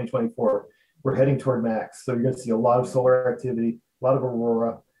 2023, 2024. We're heading toward max. So you're going to see a lot of solar activity, a lot of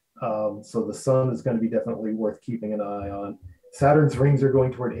aurora. So the sun is going to be definitely worth keeping an eye on. Saturn's rings are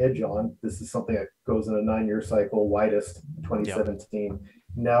going toward edge on. This is something that goes in a 9-year cycle, widest 2017. Yep.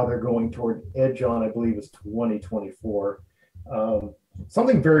 Now they're going toward edge on, I believe is 2024.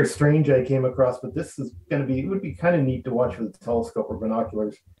 Something very strange I came across, but this is going to be, it would be kind of neat to watch with a telescope or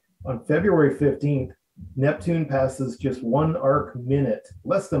binoculars. On February 15th, Neptune passes just 1 arc minute,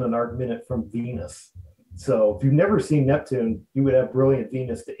 less than an arc minute from Venus. So if you've never seen Neptune, you would have brilliant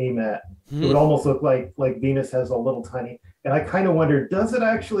Venus to aim at. It would almost look like Venus has a little tiny, and I kind of wondered, does it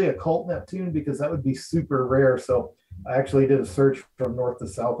actually occult Neptune? Because that would be super rare. So I actually did a search from north to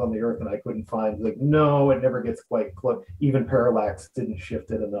south on the Earth, and I couldn't find, like, no, it never gets quite close. Even parallax didn't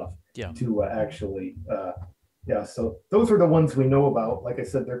shift it enough to actually, so those are the ones we know about. Like I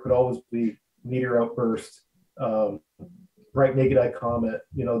said, there could always be meteor outburst, bright naked eye comet.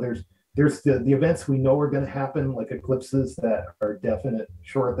 You know, there's the events we know are going to happen, like eclipses that are definite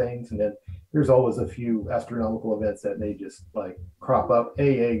sure things, and then there's always a few astronomical events that may just like crop up.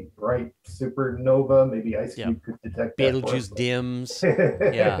 A bright supernova, maybe IceCube could detect that. Betelgeuse dims.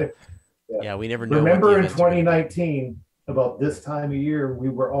 We never know. Remember in 2019, about this time of year, we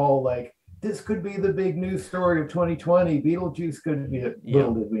were all like, this could be the big news story of 2020. Betelgeuse could be.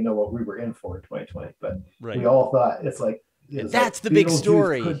 Little did we know what we were in for in 2020, but we all thought it's like, that's the big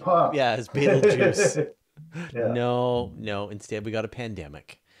story. Yeah, it's Betelgeuse. No. Instead, we got a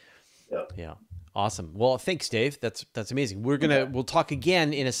pandemic. Yeah. Awesome. Well, thanks, Dave. That's amazing. We'll talk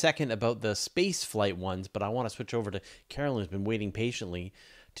again in a second about the space flight ones, but I want to switch over to Carolyn, who's been waiting patiently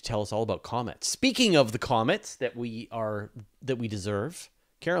to tell us all about comets. Speaking of the comets that we deserve,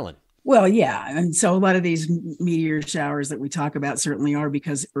 Carolyn. Well, yeah. And so a lot of these meteor showers that we talk about certainly are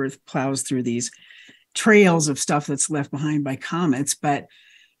because Earth plows through these trails of stuff that's left behind by comets. But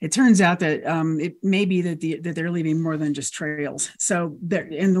it turns out that it may be that they're leaving more than just trails. So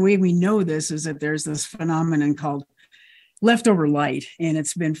and the way we know this is that there's this phenomenon called leftover light, and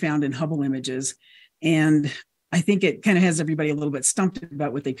it's been found in Hubble images. And I think it kind of has everybody a little bit stumped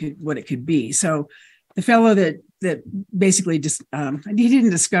about what it could be. So the fellow that basically just he didn't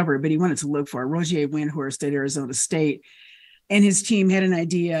discover it, but he wanted to look for it, Roger Windhorst at Arizona State, and his team had an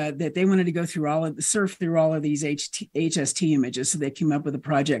idea that they wanted to go through surf through all of these HST images. So they came up with a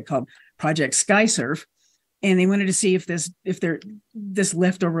project called Project SkySurf, and they wanted to see if this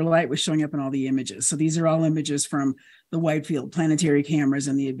leftover light was showing up in all the images. So these are all images from the wide field planetary cameras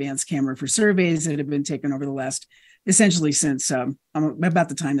and the advanced camera for surveys that have been taken over the last, essentially since about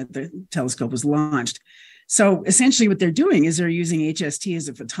the time that the telescope was launched. So essentially what they're doing is they're using HST as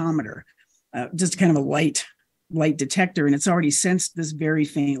a photometer, just kind of a light detector, and it's already sensed this very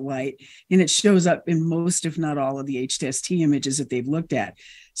faint light, and it shows up in most, if not all, of the HST images that they've looked at.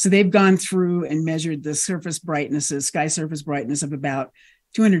 So they've gone through and measured the surface brightnesses, sky surface brightness of about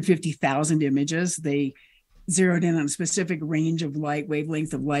 250,000 images. They zeroed in on a specific range of light,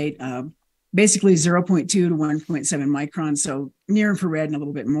 wavelength of light, basically 0.2 to 1.7 microns, so near infrared and a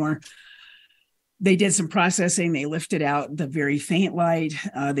little bit more. They did some processing. They lifted out the very faint light.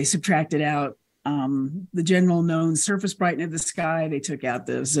 They subtracted out the general known surface brightness of the sky. They took out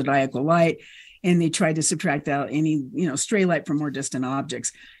the zodiacal light, and they tried to subtract out any stray light from more distant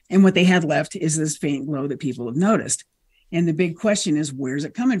objects. And what they had left is this faint glow that people have noticed. And the big question is, where's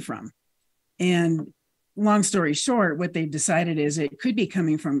it coming from? And long story short, what they've decided is it could be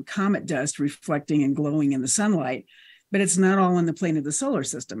coming from comet dust reflecting and glowing in the sunlight, but it's not all on the plane of the solar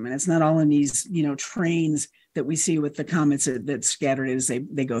system. And it's not all in these, trains that we see with the comets that scattered as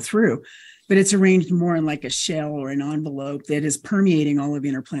they go through, but it's arranged more in like a shell or an envelope that is permeating all of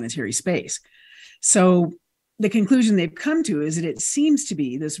interplanetary space. So the conclusion they've come to is that it seems to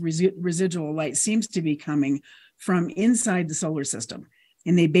be this residual light seems to be coming from inside the solar system.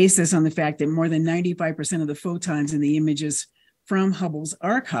 And they base this on the fact that more than 95% of the photons in the images from Hubble's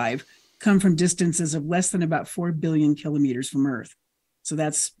archive come from distances of less than about 4 billion kilometers from Earth. So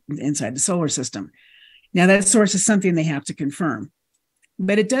that's inside the solar system. Now that source is something they have to confirm.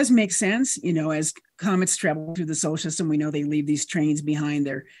 But it does make sense, as comets travel through the solar system, we know they leave these trains behind.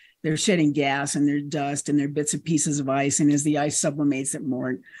 They're they're shedding gas and they're dust and they're bits and pieces of ice. And as the ice sublimates, that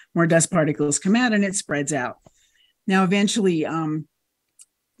more dust particles come out and it spreads out. Now, eventually, we'll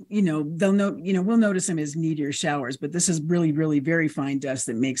notice them as meteor showers, but this is really, really very fine dust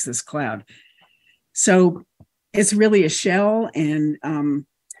that makes this cloud. So it's really a shell, and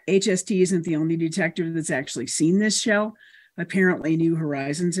HST isn't the only detector that's actually seen this shell. Apparently, New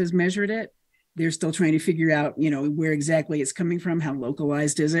Horizons has measured it. They're still trying to figure out, where exactly it's coming from, how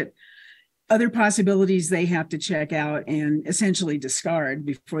localized is it. Other possibilities they have to check out and essentially discard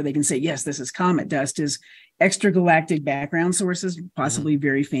before they can say, yes, this is comet dust, is extragalactic background sources, possibly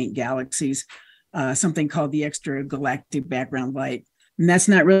very faint galaxies, something called the extragalactic background light. And that's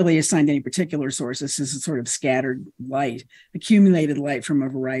not really assigned to any particular source. This is a sort of scattered light, accumulated light from a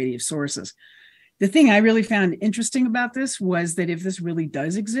variety of sources. The thing I really found interesting about this was that if this really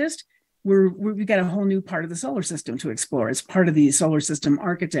does exist, we've got a whole new part of the solar system to explore. It's part of the solar system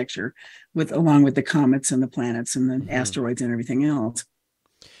architecture, along with the comets and the planets and the asteroids and everything else.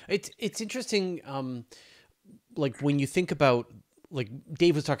 It's interesting, like when you think about, like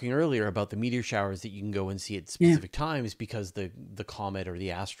Dave was talking earlier about the meteor showers that you can go and see at specific times because the comet or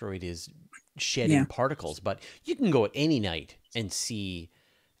the asteroid is shedding particles, but you can go at any night and see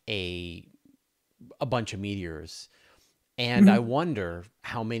a bunch of meteors. And I wonder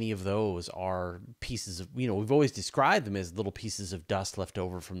how many of those are pieces of, we've always described them as little pieces of dust left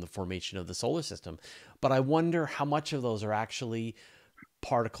over from the formation of the solar system. But I wonder how much of those are actually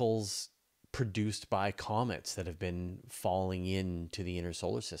particles produced by comets that have been falling into the inner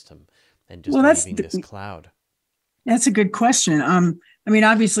solar system and just leaving this cloud. That's a good question.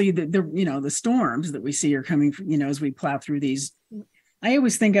 Obviously the storms that we see are coming from, as we plow through these. I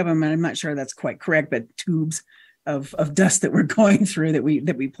always think of them, and I'm not sure that's quite correct, but tubes of dust that we're going through that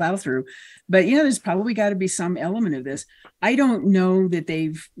we plow through. But there's probably got to be some element of this. I don't know that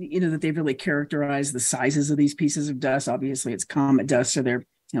they've really characterized the sizes of these pieces of dust. Obviously it's comet dust, so they're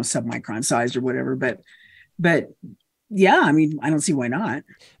submicron sized or whatever, but yeah, I don't see why not.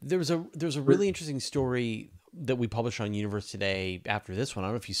 There's a really interesting story that we published on Universe Today after this one. I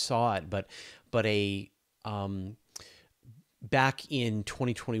don't know if you saw it, but back in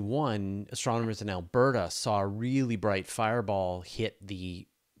 2021, astronomers in Alberta saw a really bright fireball hit the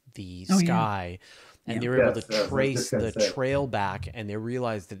sky, and they were able to trace the trail back, and they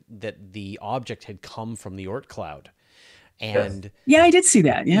realized that the object had come from the Oort cloud. And I did see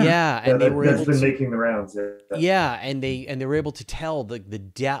that. And they were able to making the rounds. And they were able to tell the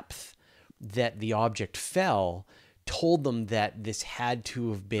depth that the object fell, told them that this had to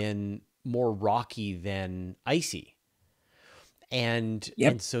have been more rocky than icy. And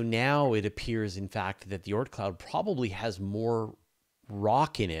so now it appears, in fact, that the Oort cloud probably has more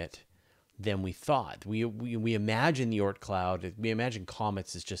rock in it than we thought. We imagine the Oort cloud, we imagine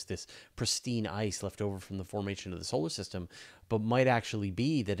comets as just this pristine ice left over from the formation of the solar system, but might actually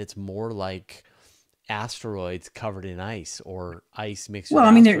be that it's more like asteroids covered in ice, or ice mixed with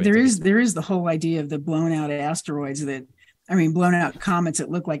asteroids. There is the whole idea of the blown out asteroids blown out comets that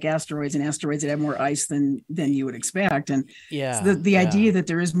look like asteroids, and asteroids that have more ice than you would expect. And so the idea that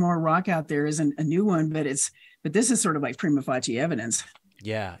there is more rock out there isn't a new one, but this is sort of like prima facie evidence.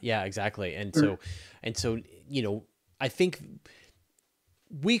 Yeah, exactly. And so, I think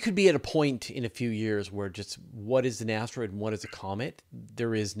we could be at a point in a few years where just what is an asteroid and what is a comet?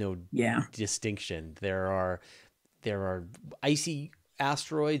 There is no distinction. There are icy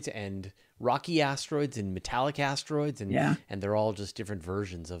asteroids and rocky asteroids and metallic asteroids, and they're all just different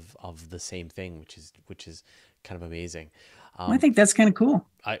versions of the same thing, which is kind of amazing. I think that's kind of cool.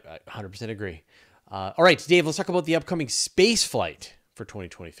 I 100% agree. All right, Dave, let's talk about the upcoming space flight for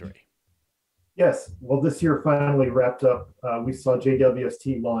 2023. Yes. Well, this year finally wrapped up. We saw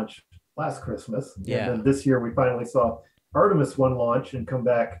JWST launch last Christmas. Yeah. And then this year we finally saw Artemis 1 launch and come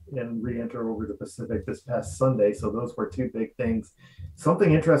back and re-enter over the Pacific this past Sunday. So those were two big things.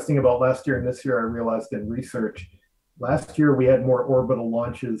 Something interesting about last year and this year I realized in research. Last year we had more orbital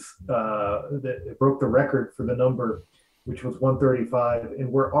launches that broke the record for the number, which was 135. And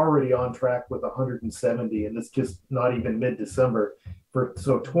we're already on track with 170. And it's just not even mid-December.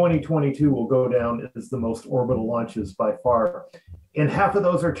 So 2022 will go down as the most orbital launches by far. And half of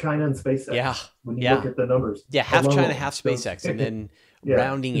those are China and SpaceX. Yeah. When you look at the numbers. Yeah, half China, half SpaceX. And then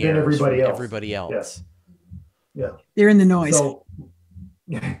rounding and then everybody else. Yeah. They're in the noise. So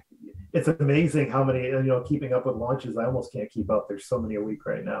it's amazing how many, keeping up with launches. I almost can't keep up. There's so many a week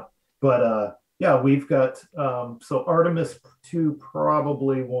right now. But we've got, so Artemis 2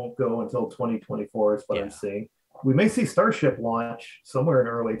 probably won't go until 2024 is what I'm seeing. We may see Starship launch somewhere in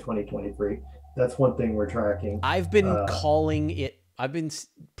early 2023. That's one thing we're tracking. I've been calling it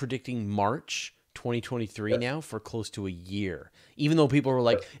predicting March 2023 now for close to a year. Even though people were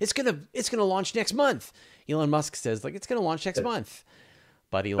like, it's gonna launch next month. Elon Musk says like it's gonna launch next month,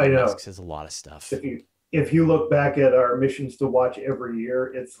 but Elon Musk says a lot of stuff. If you look back at our missions to watch every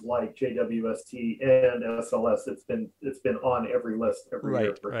year, it's like JWST and SLS. It's been on every list every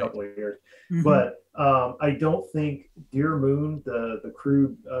year for a couple of years. Mm-hmm. But I don't think Dear Moon, the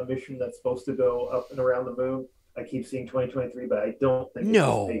crewed mission that's supposed to go up and around the moon, I keep seeing 2023, but I don't think it's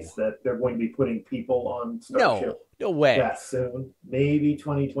the case that they're going to be putting people on Starship. No way. That soon. Maybe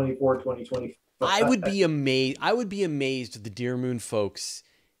 2024, 2025. I would be amazed if the Dear Moon folks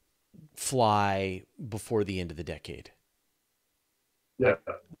fly before the end of the decade. Yeah.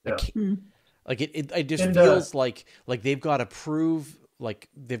 Like it just feels like they've got to prove, like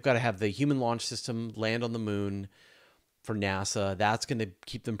they've got to have the human launch system land on the moon for NASA. That's going to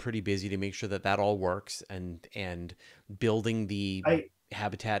keep them pretty busy to make sure that all works, and building the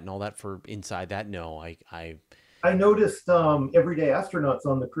habitat and all that for inside that. No, I noticed everyday astronauts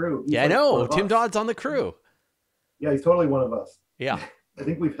on the crew. I know. Tim Dodd's on the crew. Yeah, he's totally one of us. Yeah. I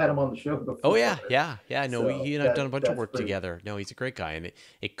think we've had him on the show before. Oh, yeah. No, so he and I've done a bunch of work together. No, he's a great guy, and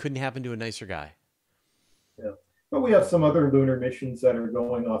it couldn't happen to a nicer guy. Yeah. But we have some other lunar missions that are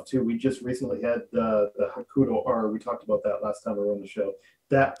going off, too. We just recently had the Hakuto R. We talked about that last time we were on the show.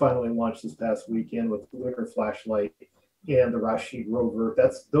 That finally launched this past weekend with Lunar Flashlight and the Rashid rover.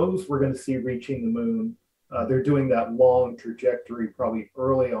 Those we're going to see reaching the moon. They're doing that long trajectory probably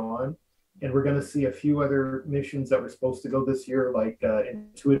early on. And we're going to see a few other missions that were supposed to go this year, like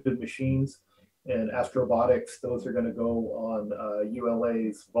Intuitive Machines and Astrobotics. Those are going to go on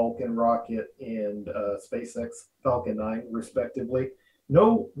ULA's Vulcan rocket and SpaceX Falcon 9, respectively.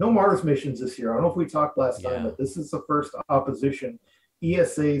 No Mars missions this year. I don't know if we talked last time, but this is the first opposition.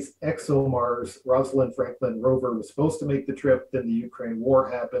 ESA's ExoMars Rosalind Franklin rover was supposed to make the trip. Then the Ukraine war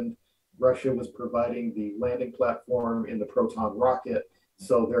happened. Russia was providing the landing platform in the Proton rocket.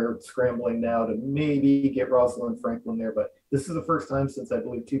 So they're scrambling now to maybe get Rosalind Franklin there. But this is the first time since, I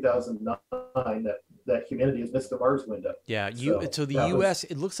believe, 2009 that humanity has missed the Mars window. Yeah. So the U.S.,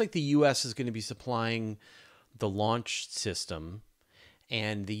 it looks like the U.S. is going to be supplying the launch system,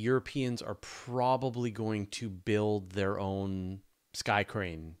 and the Europeans are probably going to build their own sky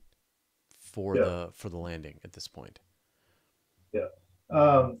crane for the landing at this point. Yeah.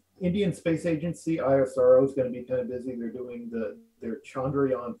 Indian Space Agency, ISRO, is going to be kind of busy. They're doing their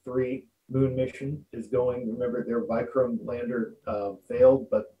Chandrayaan-3 moon mission is going. Remember, their Vikram lander failed,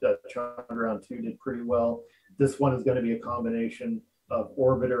 but Chandrayaan-2 did pretty well. This one is going to be a combination of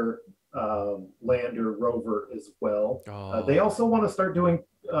orbiter, lander, rover as well. They also want to start doing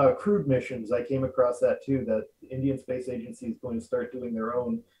crewed missions. I came across that too, that the Indian Space Agency is going to start doing their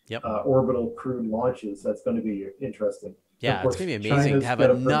own orbital crewed launches. That's going to be interesting. Yeah, it's going to be amazing to have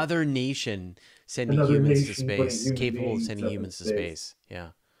another nation sending humans to space, capable of sending humans to space. Yeah.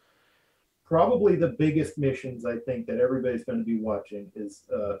 Probably the biggest missions, I think, that everybody's going to be watching is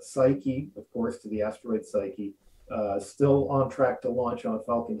Psyche, of course, to the asteroid Psyche, still on track to launch on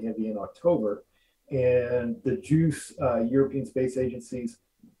Falcon Heavy in October. And the JUICE, European Space Agency's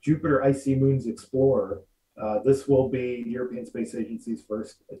Jupiter Icy Moons Explorer. This will be the European Space Agency's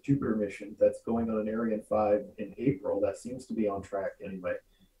first Jupiter mission that's going on an Ariane 5 in April. That seems to be on track anyway,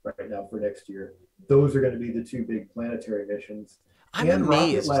 right now for next year. Those are going to be the two big planetary missions. I'm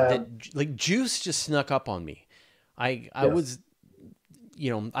amazed that like JUICE just snuck up on me. I was,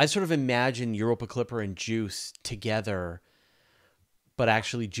 I sort of imagine Europa Clipper and JUICE together, but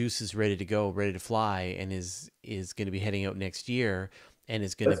actually JUICE is ready to go, ready to fly, and is going to be heading out next year. And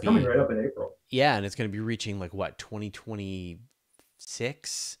it's going to be coming right up in April. Yeah, and it's going to be reaching like what,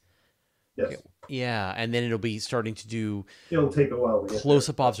 2026? Yes. Yeah, and then it'll be starting to do. It'll take a while to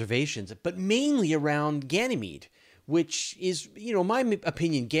close-up observations, but mainly around Ganymede, which is, my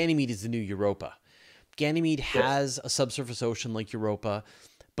opinion, Ganymede is the new Europa. Ganymede has a subsurface ocean like Europa,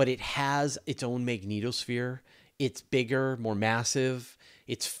 but it has its own magnetosphere. It's bigger, more massive.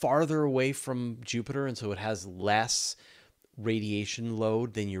 It's farther away from Jupiter, and so it has less radiation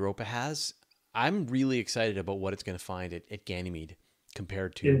load than Europa has. I'm really excited about what it's going to find at Ganymede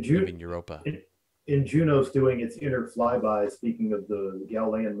compared to even Europa. In Juno's doing its inner flyby, speaking of the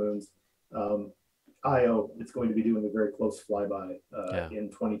Galilean moons, Io, it's going to be doing a very close flyby in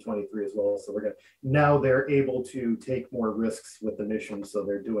 2023 as well. So they're able to take more risks with the mission. So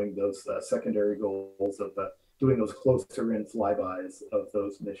they're doing those secondary goals of doing those closer in flybys of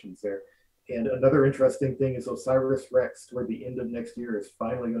those missions there. And another interesting thing is OSIRIS-REx toward the end of next year is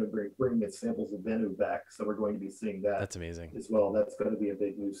finally going to bring its samples of Bennu back. So we're going to be seeing that. That's amazing as well. That's going to be a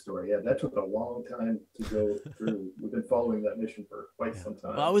big news story. Yeah, that took a long time to go through. We've been following that mission for quite some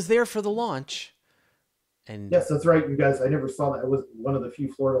time. Well, I was there for the launch. And yes, that's right, you guys. I never saw that. It was one of the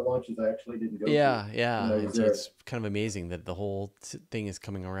few Florida launches I actually didn't go to. Yeah. It's kind of amazing that the whole thing is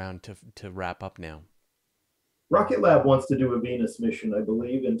coming around to wrap up now. Rocket Lab wants to do a Venus mission, I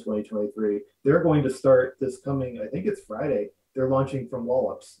believe, in 2023. They're going to start this coming, I think it's Friday. They're launching from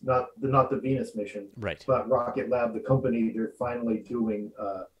Wallops, not the Venus mission, right? But Rocket Lab, the company, they're finally doing.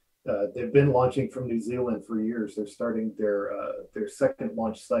 They've been launching from New Zealand for years. They're starting their second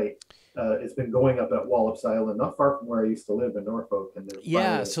launch site. It's been going up at Wallops Island, not far from where I used to live in Norfolk. And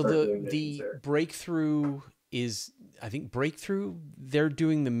so the breakthrough is, I think, breakthrough. They're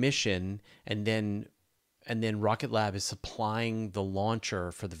doing the mission, and then Rocket Lab is supplying the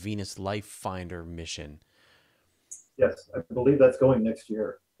launcher for the Venus Life Finder mission. Yes, I believe that's going next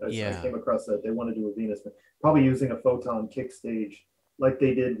year. I came across that. They want to do a Venus, probably using a photon kick stage like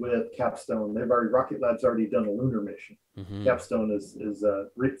they did with Capstone. Rocket Lab's already done a lunar mission. Mm-hmm. Capstone is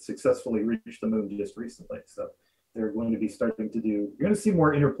successfully reached the moon just recently. So they're going to be starting to do. You're going to see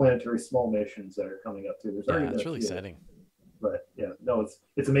more interplanetary small missions that are coming up too. It's really exciting. But yeah, no,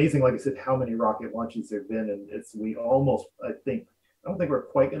 it's amazing. Like I said, how many rocket launches there've been, and I don't think we're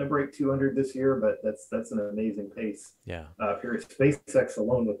quite going to break 200 this year, but that's an amazing pace. Yeah. Here at SpaceX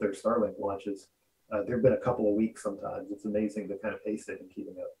alone with their Starlink launches, there've been a couple of weeks sometimes. It's amazing the kind of pace they've been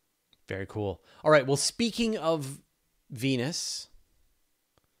keeping up. Very cool. All right. Well, speaking of Venus,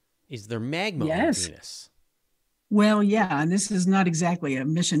 is there magma on Venus? Well, yeah, and this is not exactly a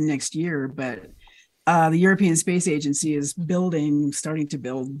mission next year, but the European Space Agency is starting to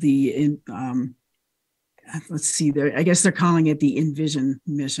build the let's see there. I guess they're calling it the Envision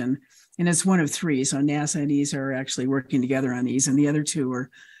mission, and it's one of three. So NASA and ESA are actually working together on these, and the other two are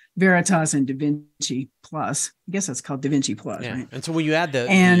Veritas and Da Vinci Plus. I guess that's called Da Vinci Plus, right? And so when you add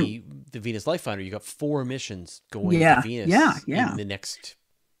the Venus Life Finder, you got 4 missions going to Venus in the next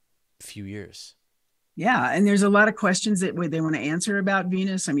few years. Yeah, and there's a lot of questions that they want to answer about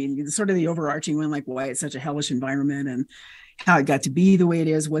Venus. I mean, sort of the overarching one, like why it's such a hellish environment and how it got to be the way it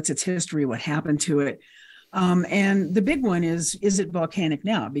is, what's its history, what happened to it. And the big one is it volcanic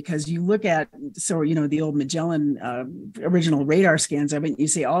now? Because you look at, the old Magellan original radar scans of it, you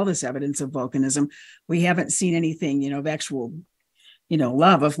see all this evidence of volcanism. We haven't seen anything, of actual,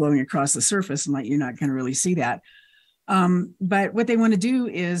 lava flowing across the surface, and you're not going to really see that. But what they want to do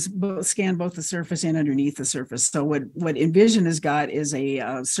is scan both the surface and underneath the surface. So what Envision has got is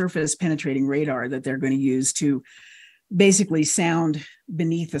a surface penetrating radar that they're going to use to basically sound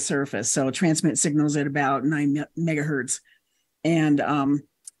beneath the surface. So transmit signals at about 9 megahertz. And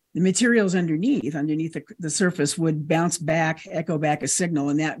the materials underneath the surface would bounce back, echo back a signal,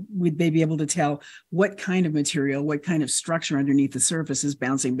 and that they'd be able to tell what kind of material, what kind of structure underneath the surface is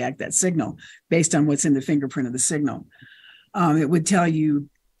bouncing back that signal based on what's in the fingerprint of the signal. It would tell you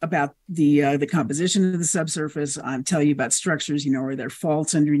about the composition of the subsurface, tell you about structures, are there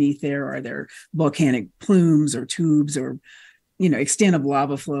faults underneath there? Are there volcanic plumes or tubes or, extent of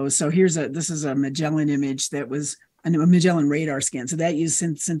lava flows? So this is a Magellan image that was a Magellan radar scan. So that used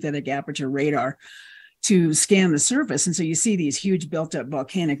synthetic aperture radar to scan the surface. And so you see these huge built up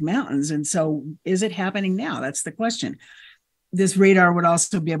volcanic mountains. And so is it happening now? That's the question. This radar would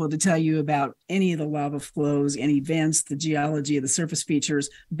also be able to tell you about any of the lava flows, any vents, the geology of the surface features,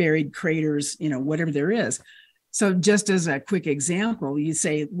 buried craters, whatever there is. So just as a quick example,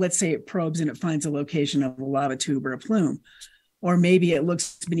 let's say it probes and it finds a location of a lava tube or a plume, or maybe it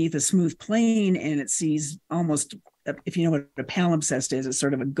looks beneath a smooth plane and it sees almost, if you know what a palimpsest is, it's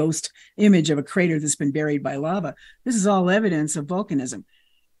sort of a ghost image of a crater that's been buried by lava. This is all evidence of volcanism.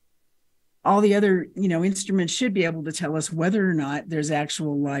 All the other, instruments should be able to tell us whether or not there's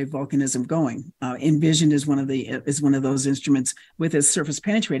actual live volcanism going. Envision is one of those instruments with a surface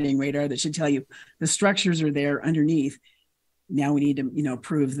penetrating radar that should tell you the structures are there underneath. Now we need to,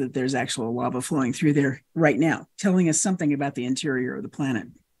 prove that there's actual lava flowing through there right now, telling us something about the interior of the planet.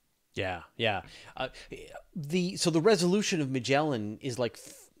 Yeah. So the resolution of Magellan is I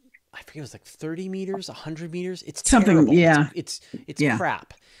forget, it was 30 meters, 100 meters. It's something, terrible. Yeah. It's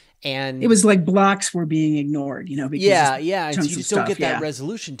crap. And it was like blocks were being ignored, because And so you just don't get that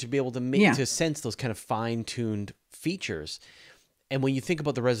resolution to be able to to sense those kind of fine-tuned features. And when you think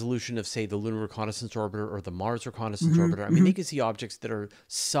about the resolution of, say, the Lunar Reconnaissance Orbiter or the Mars Reconnaissance Orbiter, I mean, they can see objects that are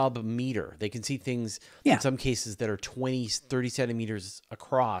sub-meter. They can see things, in some cases, that are 20, 30 centimeters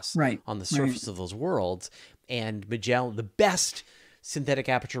across on the surface of those worlds. And Magellan, the best synthetic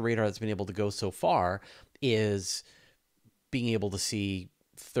aperture radar that's been able to go so far is being able to see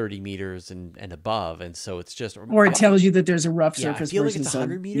 30 meters and above, and so it's just, or it tells you that there's a rough yeah, surface. I feel like it's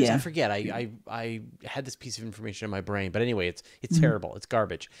 100 meters. Yeah. I forget. I had this piece of information in my brain, but anyway, it's terrible. It's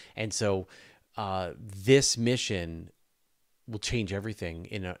garbage. And so this mission will change everything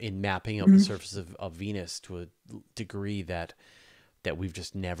in mapping out the surface of Venus to a degree that we've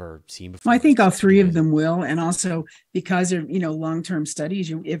just never seen before. Well, I think all three of them will, and also because of long-term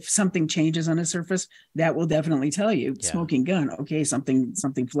studies, if something changes on a surface, that will definitely tell you. Yeah. Smoking gun, okay, something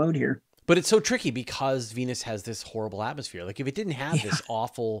flowed here. But it's so tricky because Venus has this horrible atmosphere. Like if it didn't have this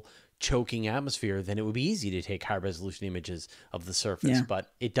awful choking atmosphere, then it would be easy to take high resolution images of the surface. Yeah.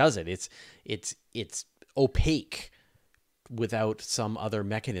 But it doesn't. It's opaque without some other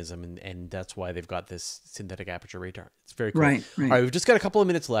mechanism, and that's why they've got this synthetic aperture radar. It's very cool. Right. All right, we've just got a couple of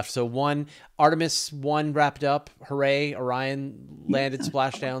minutes left. So Artemis 1 wrapped up. Hooray! Orion landed,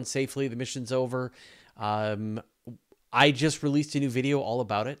 splashdown safely. The mission's over. I just released a new video all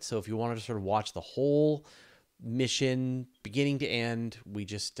about it. So if you wanted to sort of watch the whole mission beginning to end, we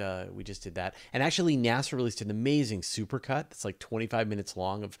just did that. And actually NASA released an amazing supercut. It's like 25 minutes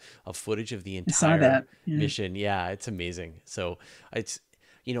long of footage of the entire mission. Yeah, it's amazing. So it's,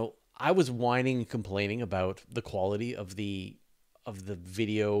 I was whining and complaining about the quality of the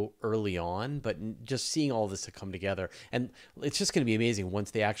video early on, but just seeing all this to come together, and it's just going to be amazing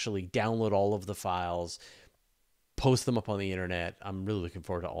once they actually download all of the files, post them up on the internet. I'm really looking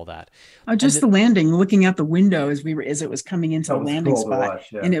forward to all that. Oh, just the landing, looking out the window as it was coming into the landing spot,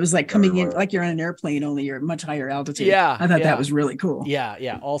 watch, yeah. And it was like coming in like you're on an airplane, only you're at much higher altitude. Yeah, I thought that was really cool.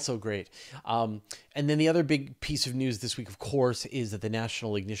 Yeah, also great. And then the other big piece of news this week, of course, is that the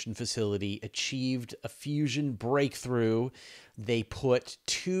National Ignition Facility achieved a fusion breakthrough. They put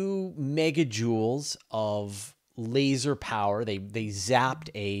 2 megajoules of laser power. They zapped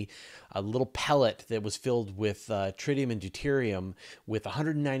a little pellet that was filled with tritium and deuterium with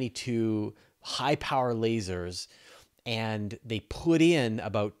 192 high power lasers, and they put in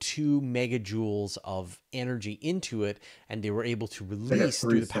about 2 megajoules of energy into it, and they were able to release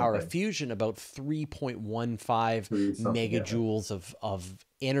through the power of fusion about 3.15 megajoules of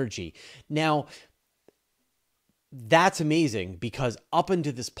energy. Now, that's amazing because up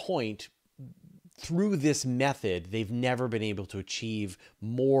until this point, through this method, they've never been able to achieve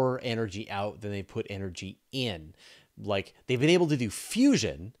more energy out than they put energy in. Like they've been able to do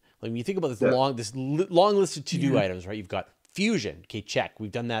fusion. Like when you think about this long list of to-do items, right? You've got fusion. Okay, check.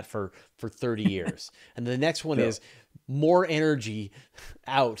 We've done that for 30 years. And the next one is more energy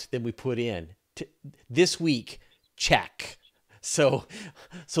out than we put in. This week, check. So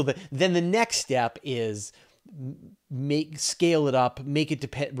then the next step is scale it up, make it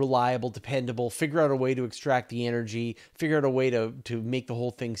reliable, dependable, figure out a way to extract the energy, figure out a way to make the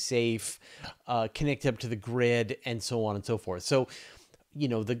whole thing safe, connect up to the grid, and so on and so forth. So,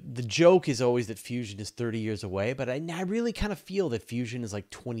 the joke is always that fusion is 30 years away, but I really kind of feel that fusion is like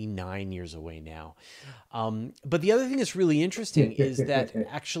 29 years away now. But the other thing that's really interesting is that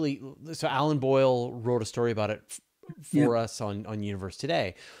actually, so Alan Boyle wrote a story about it for us on Universe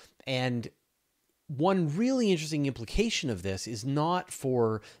Today, and one really interesting implication of this is not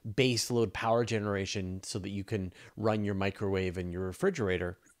for base load power generation so that you can run your microwave and your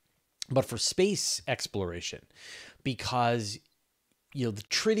refrigerator, but for space exploration, because the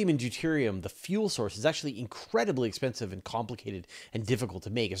tritium and deuterium, the fuel source, is actually incredibly expensive and complicated and difficult to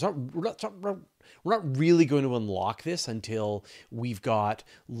make. We're not really going to unlock this until we've got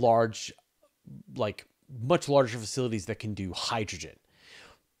much larger facilities that can do hydrogen.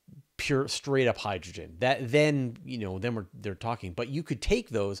 Pure straight up hydrogen. Then they're talking, but you could take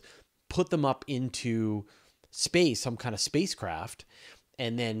those, put them up into space, some kind of spacecraft,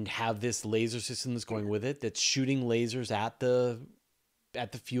 and then have this laser system that's going with it, that's shooting lasers at the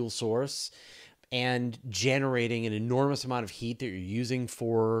fuel source and generating an enormous amount of heat that you're using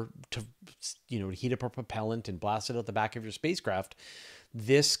to heat up a propellant and blast it out the back of your spacecraft.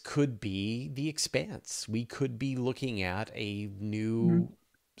 This could be the expanse. We could be looking at a new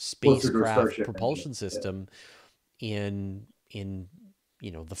spacecraft propulsion system in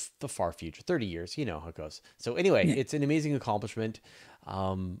the far future, 30 years, how it goes. So anyway, it's an amazing accomplishment.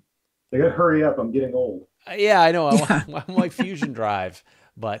 They got to hurry up. I'm getting old. Yeah, I know. I want my fusion drive,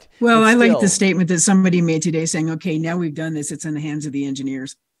 but I like the statement that somebody made today saying, okay, now we've done this. It's in the hands of the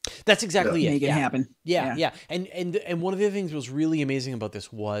engineers. That's exactly it. Make it happen. Yeah. And one of the things that was really amazing about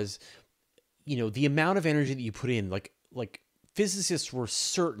this was, the amount of energy that you put in, like physicists were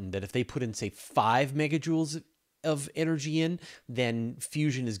certain that if they put in, say, 5 megajoules of energy in, then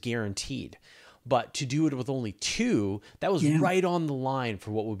fusion is guaranteed. But to do it with only 2, that was right on the line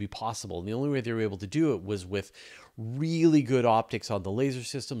for what would be possible. And the only way they were able to do it was with really good optics on the laser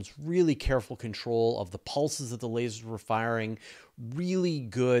systems, really careful control of the pulses that the lasers were firing, really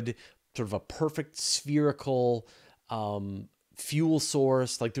good, sort of a perfect spherical fuel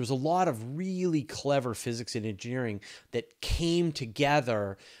source. Like, there was a lot of really clever physics and engineering that came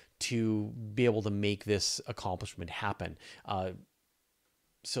together to be able to make this accomplishment happen.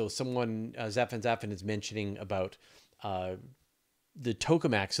 So someone, Zaffin is mentioning about the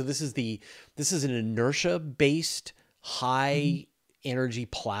tokamak. So this is an inertia-based high energy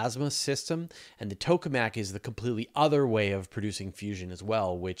plasma system, and the tokamak is the completely other way of producing fusion as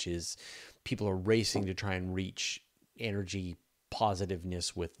well, which is people are racing to try and reach energy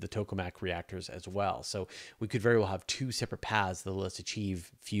positiveness with the tokamak reactors as well. So we could very well have 2 separate paths that let us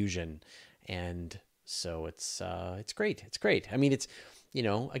achieve fusion. And so it's great. It's great. I mean, it's, you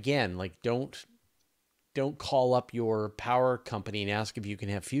know, again, like, don't call up your power company and ask if you can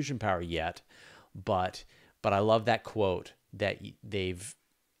have fusion power yet. But I love that quote that they've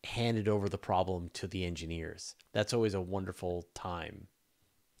handed over the problem to the engineers. That's always a wonderful time.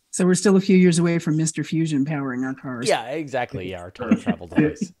 So we're still a few years away from Mr. Fusion powering our cars. Yeah, exactly. Yeah, our time travel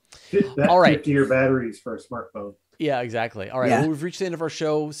device. All right. 50-year batteries for a smartphone. Yeah, exactly. All right. Well, we've reached the end of our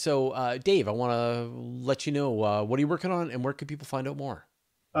show. So, Dave, I want to let you know, what are you working on and where can people find out more?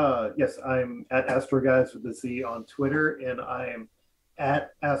 Yes, I'm at AstroGuys with the Z on Twitter, and I am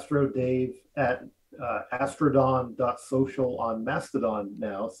at AstroDave at astrodon.social on Mastodon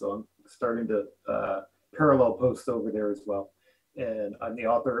now. So I'm starting to parallel post over there as well. And I'm the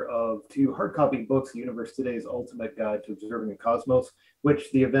author of 2 hard copy books, Universe Today's Ultimate Guide to Observing the Cosmos, which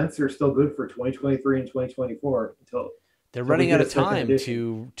the events are still good for 2023 and 2024 until they're running out of time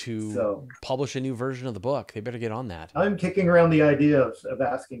to publish a new version of the book. They better get on that. I'm kicking around the idea of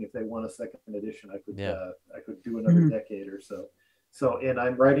asking if they want a second edition. I could do another decade or so. So, and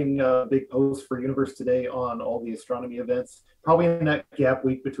I'm writing a big post for Universe Today on all the astronomy events, probably in that gap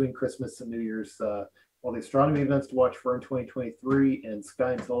week between Christmas and New Year's. All the astronomy events to watch for in 2023, and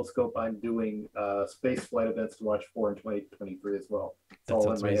Sky and Telescope, I'm doing space flight events to watch for in 2023 as well. It's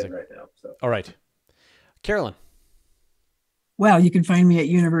all in my head right now. So. All right. Carolyn. Well, you can find me at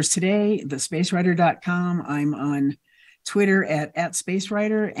Universe Today, thespacewriter.com. I'm on Twitter at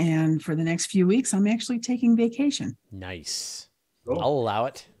spacewriter, and for the next few weeks, I'm actually taking vacation. Nice. Cool. I'll allow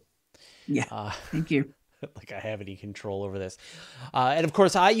it. Yeah, thank you. Like I have any control over this. And of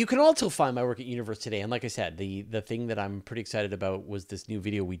course, you can also find my work at Universe Today. And like I said, the thing that I'm pretty excited about was this new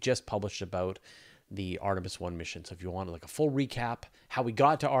video we just published about the Artemis 1 mission. So if you want like a full recap, how we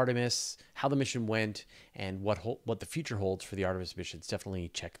got to Artemis, how the mission went, and what the future holds for the Artemis missions, definitely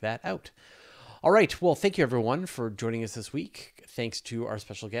check that out. All right. Well, thank you everyone for joining us this week. Thanks to our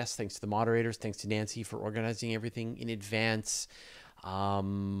special guests. Thanks to the moderators. Thanks to Nancy for organizing everything in advance.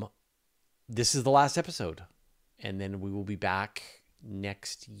 This is the last episode, and then we will be back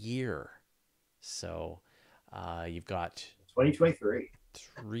next year. So you've got 2023,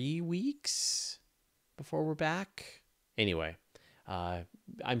 3 weeks before we're back. Anyway,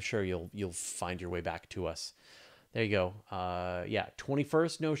 I'm sure you'll find your way back to us. There you go.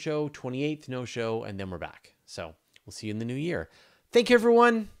 21st no show, 28th no show, and then we're back. So we'll see you in the new year. Thank you,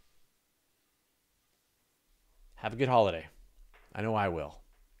 everyone. Have a good holiday. I know I will.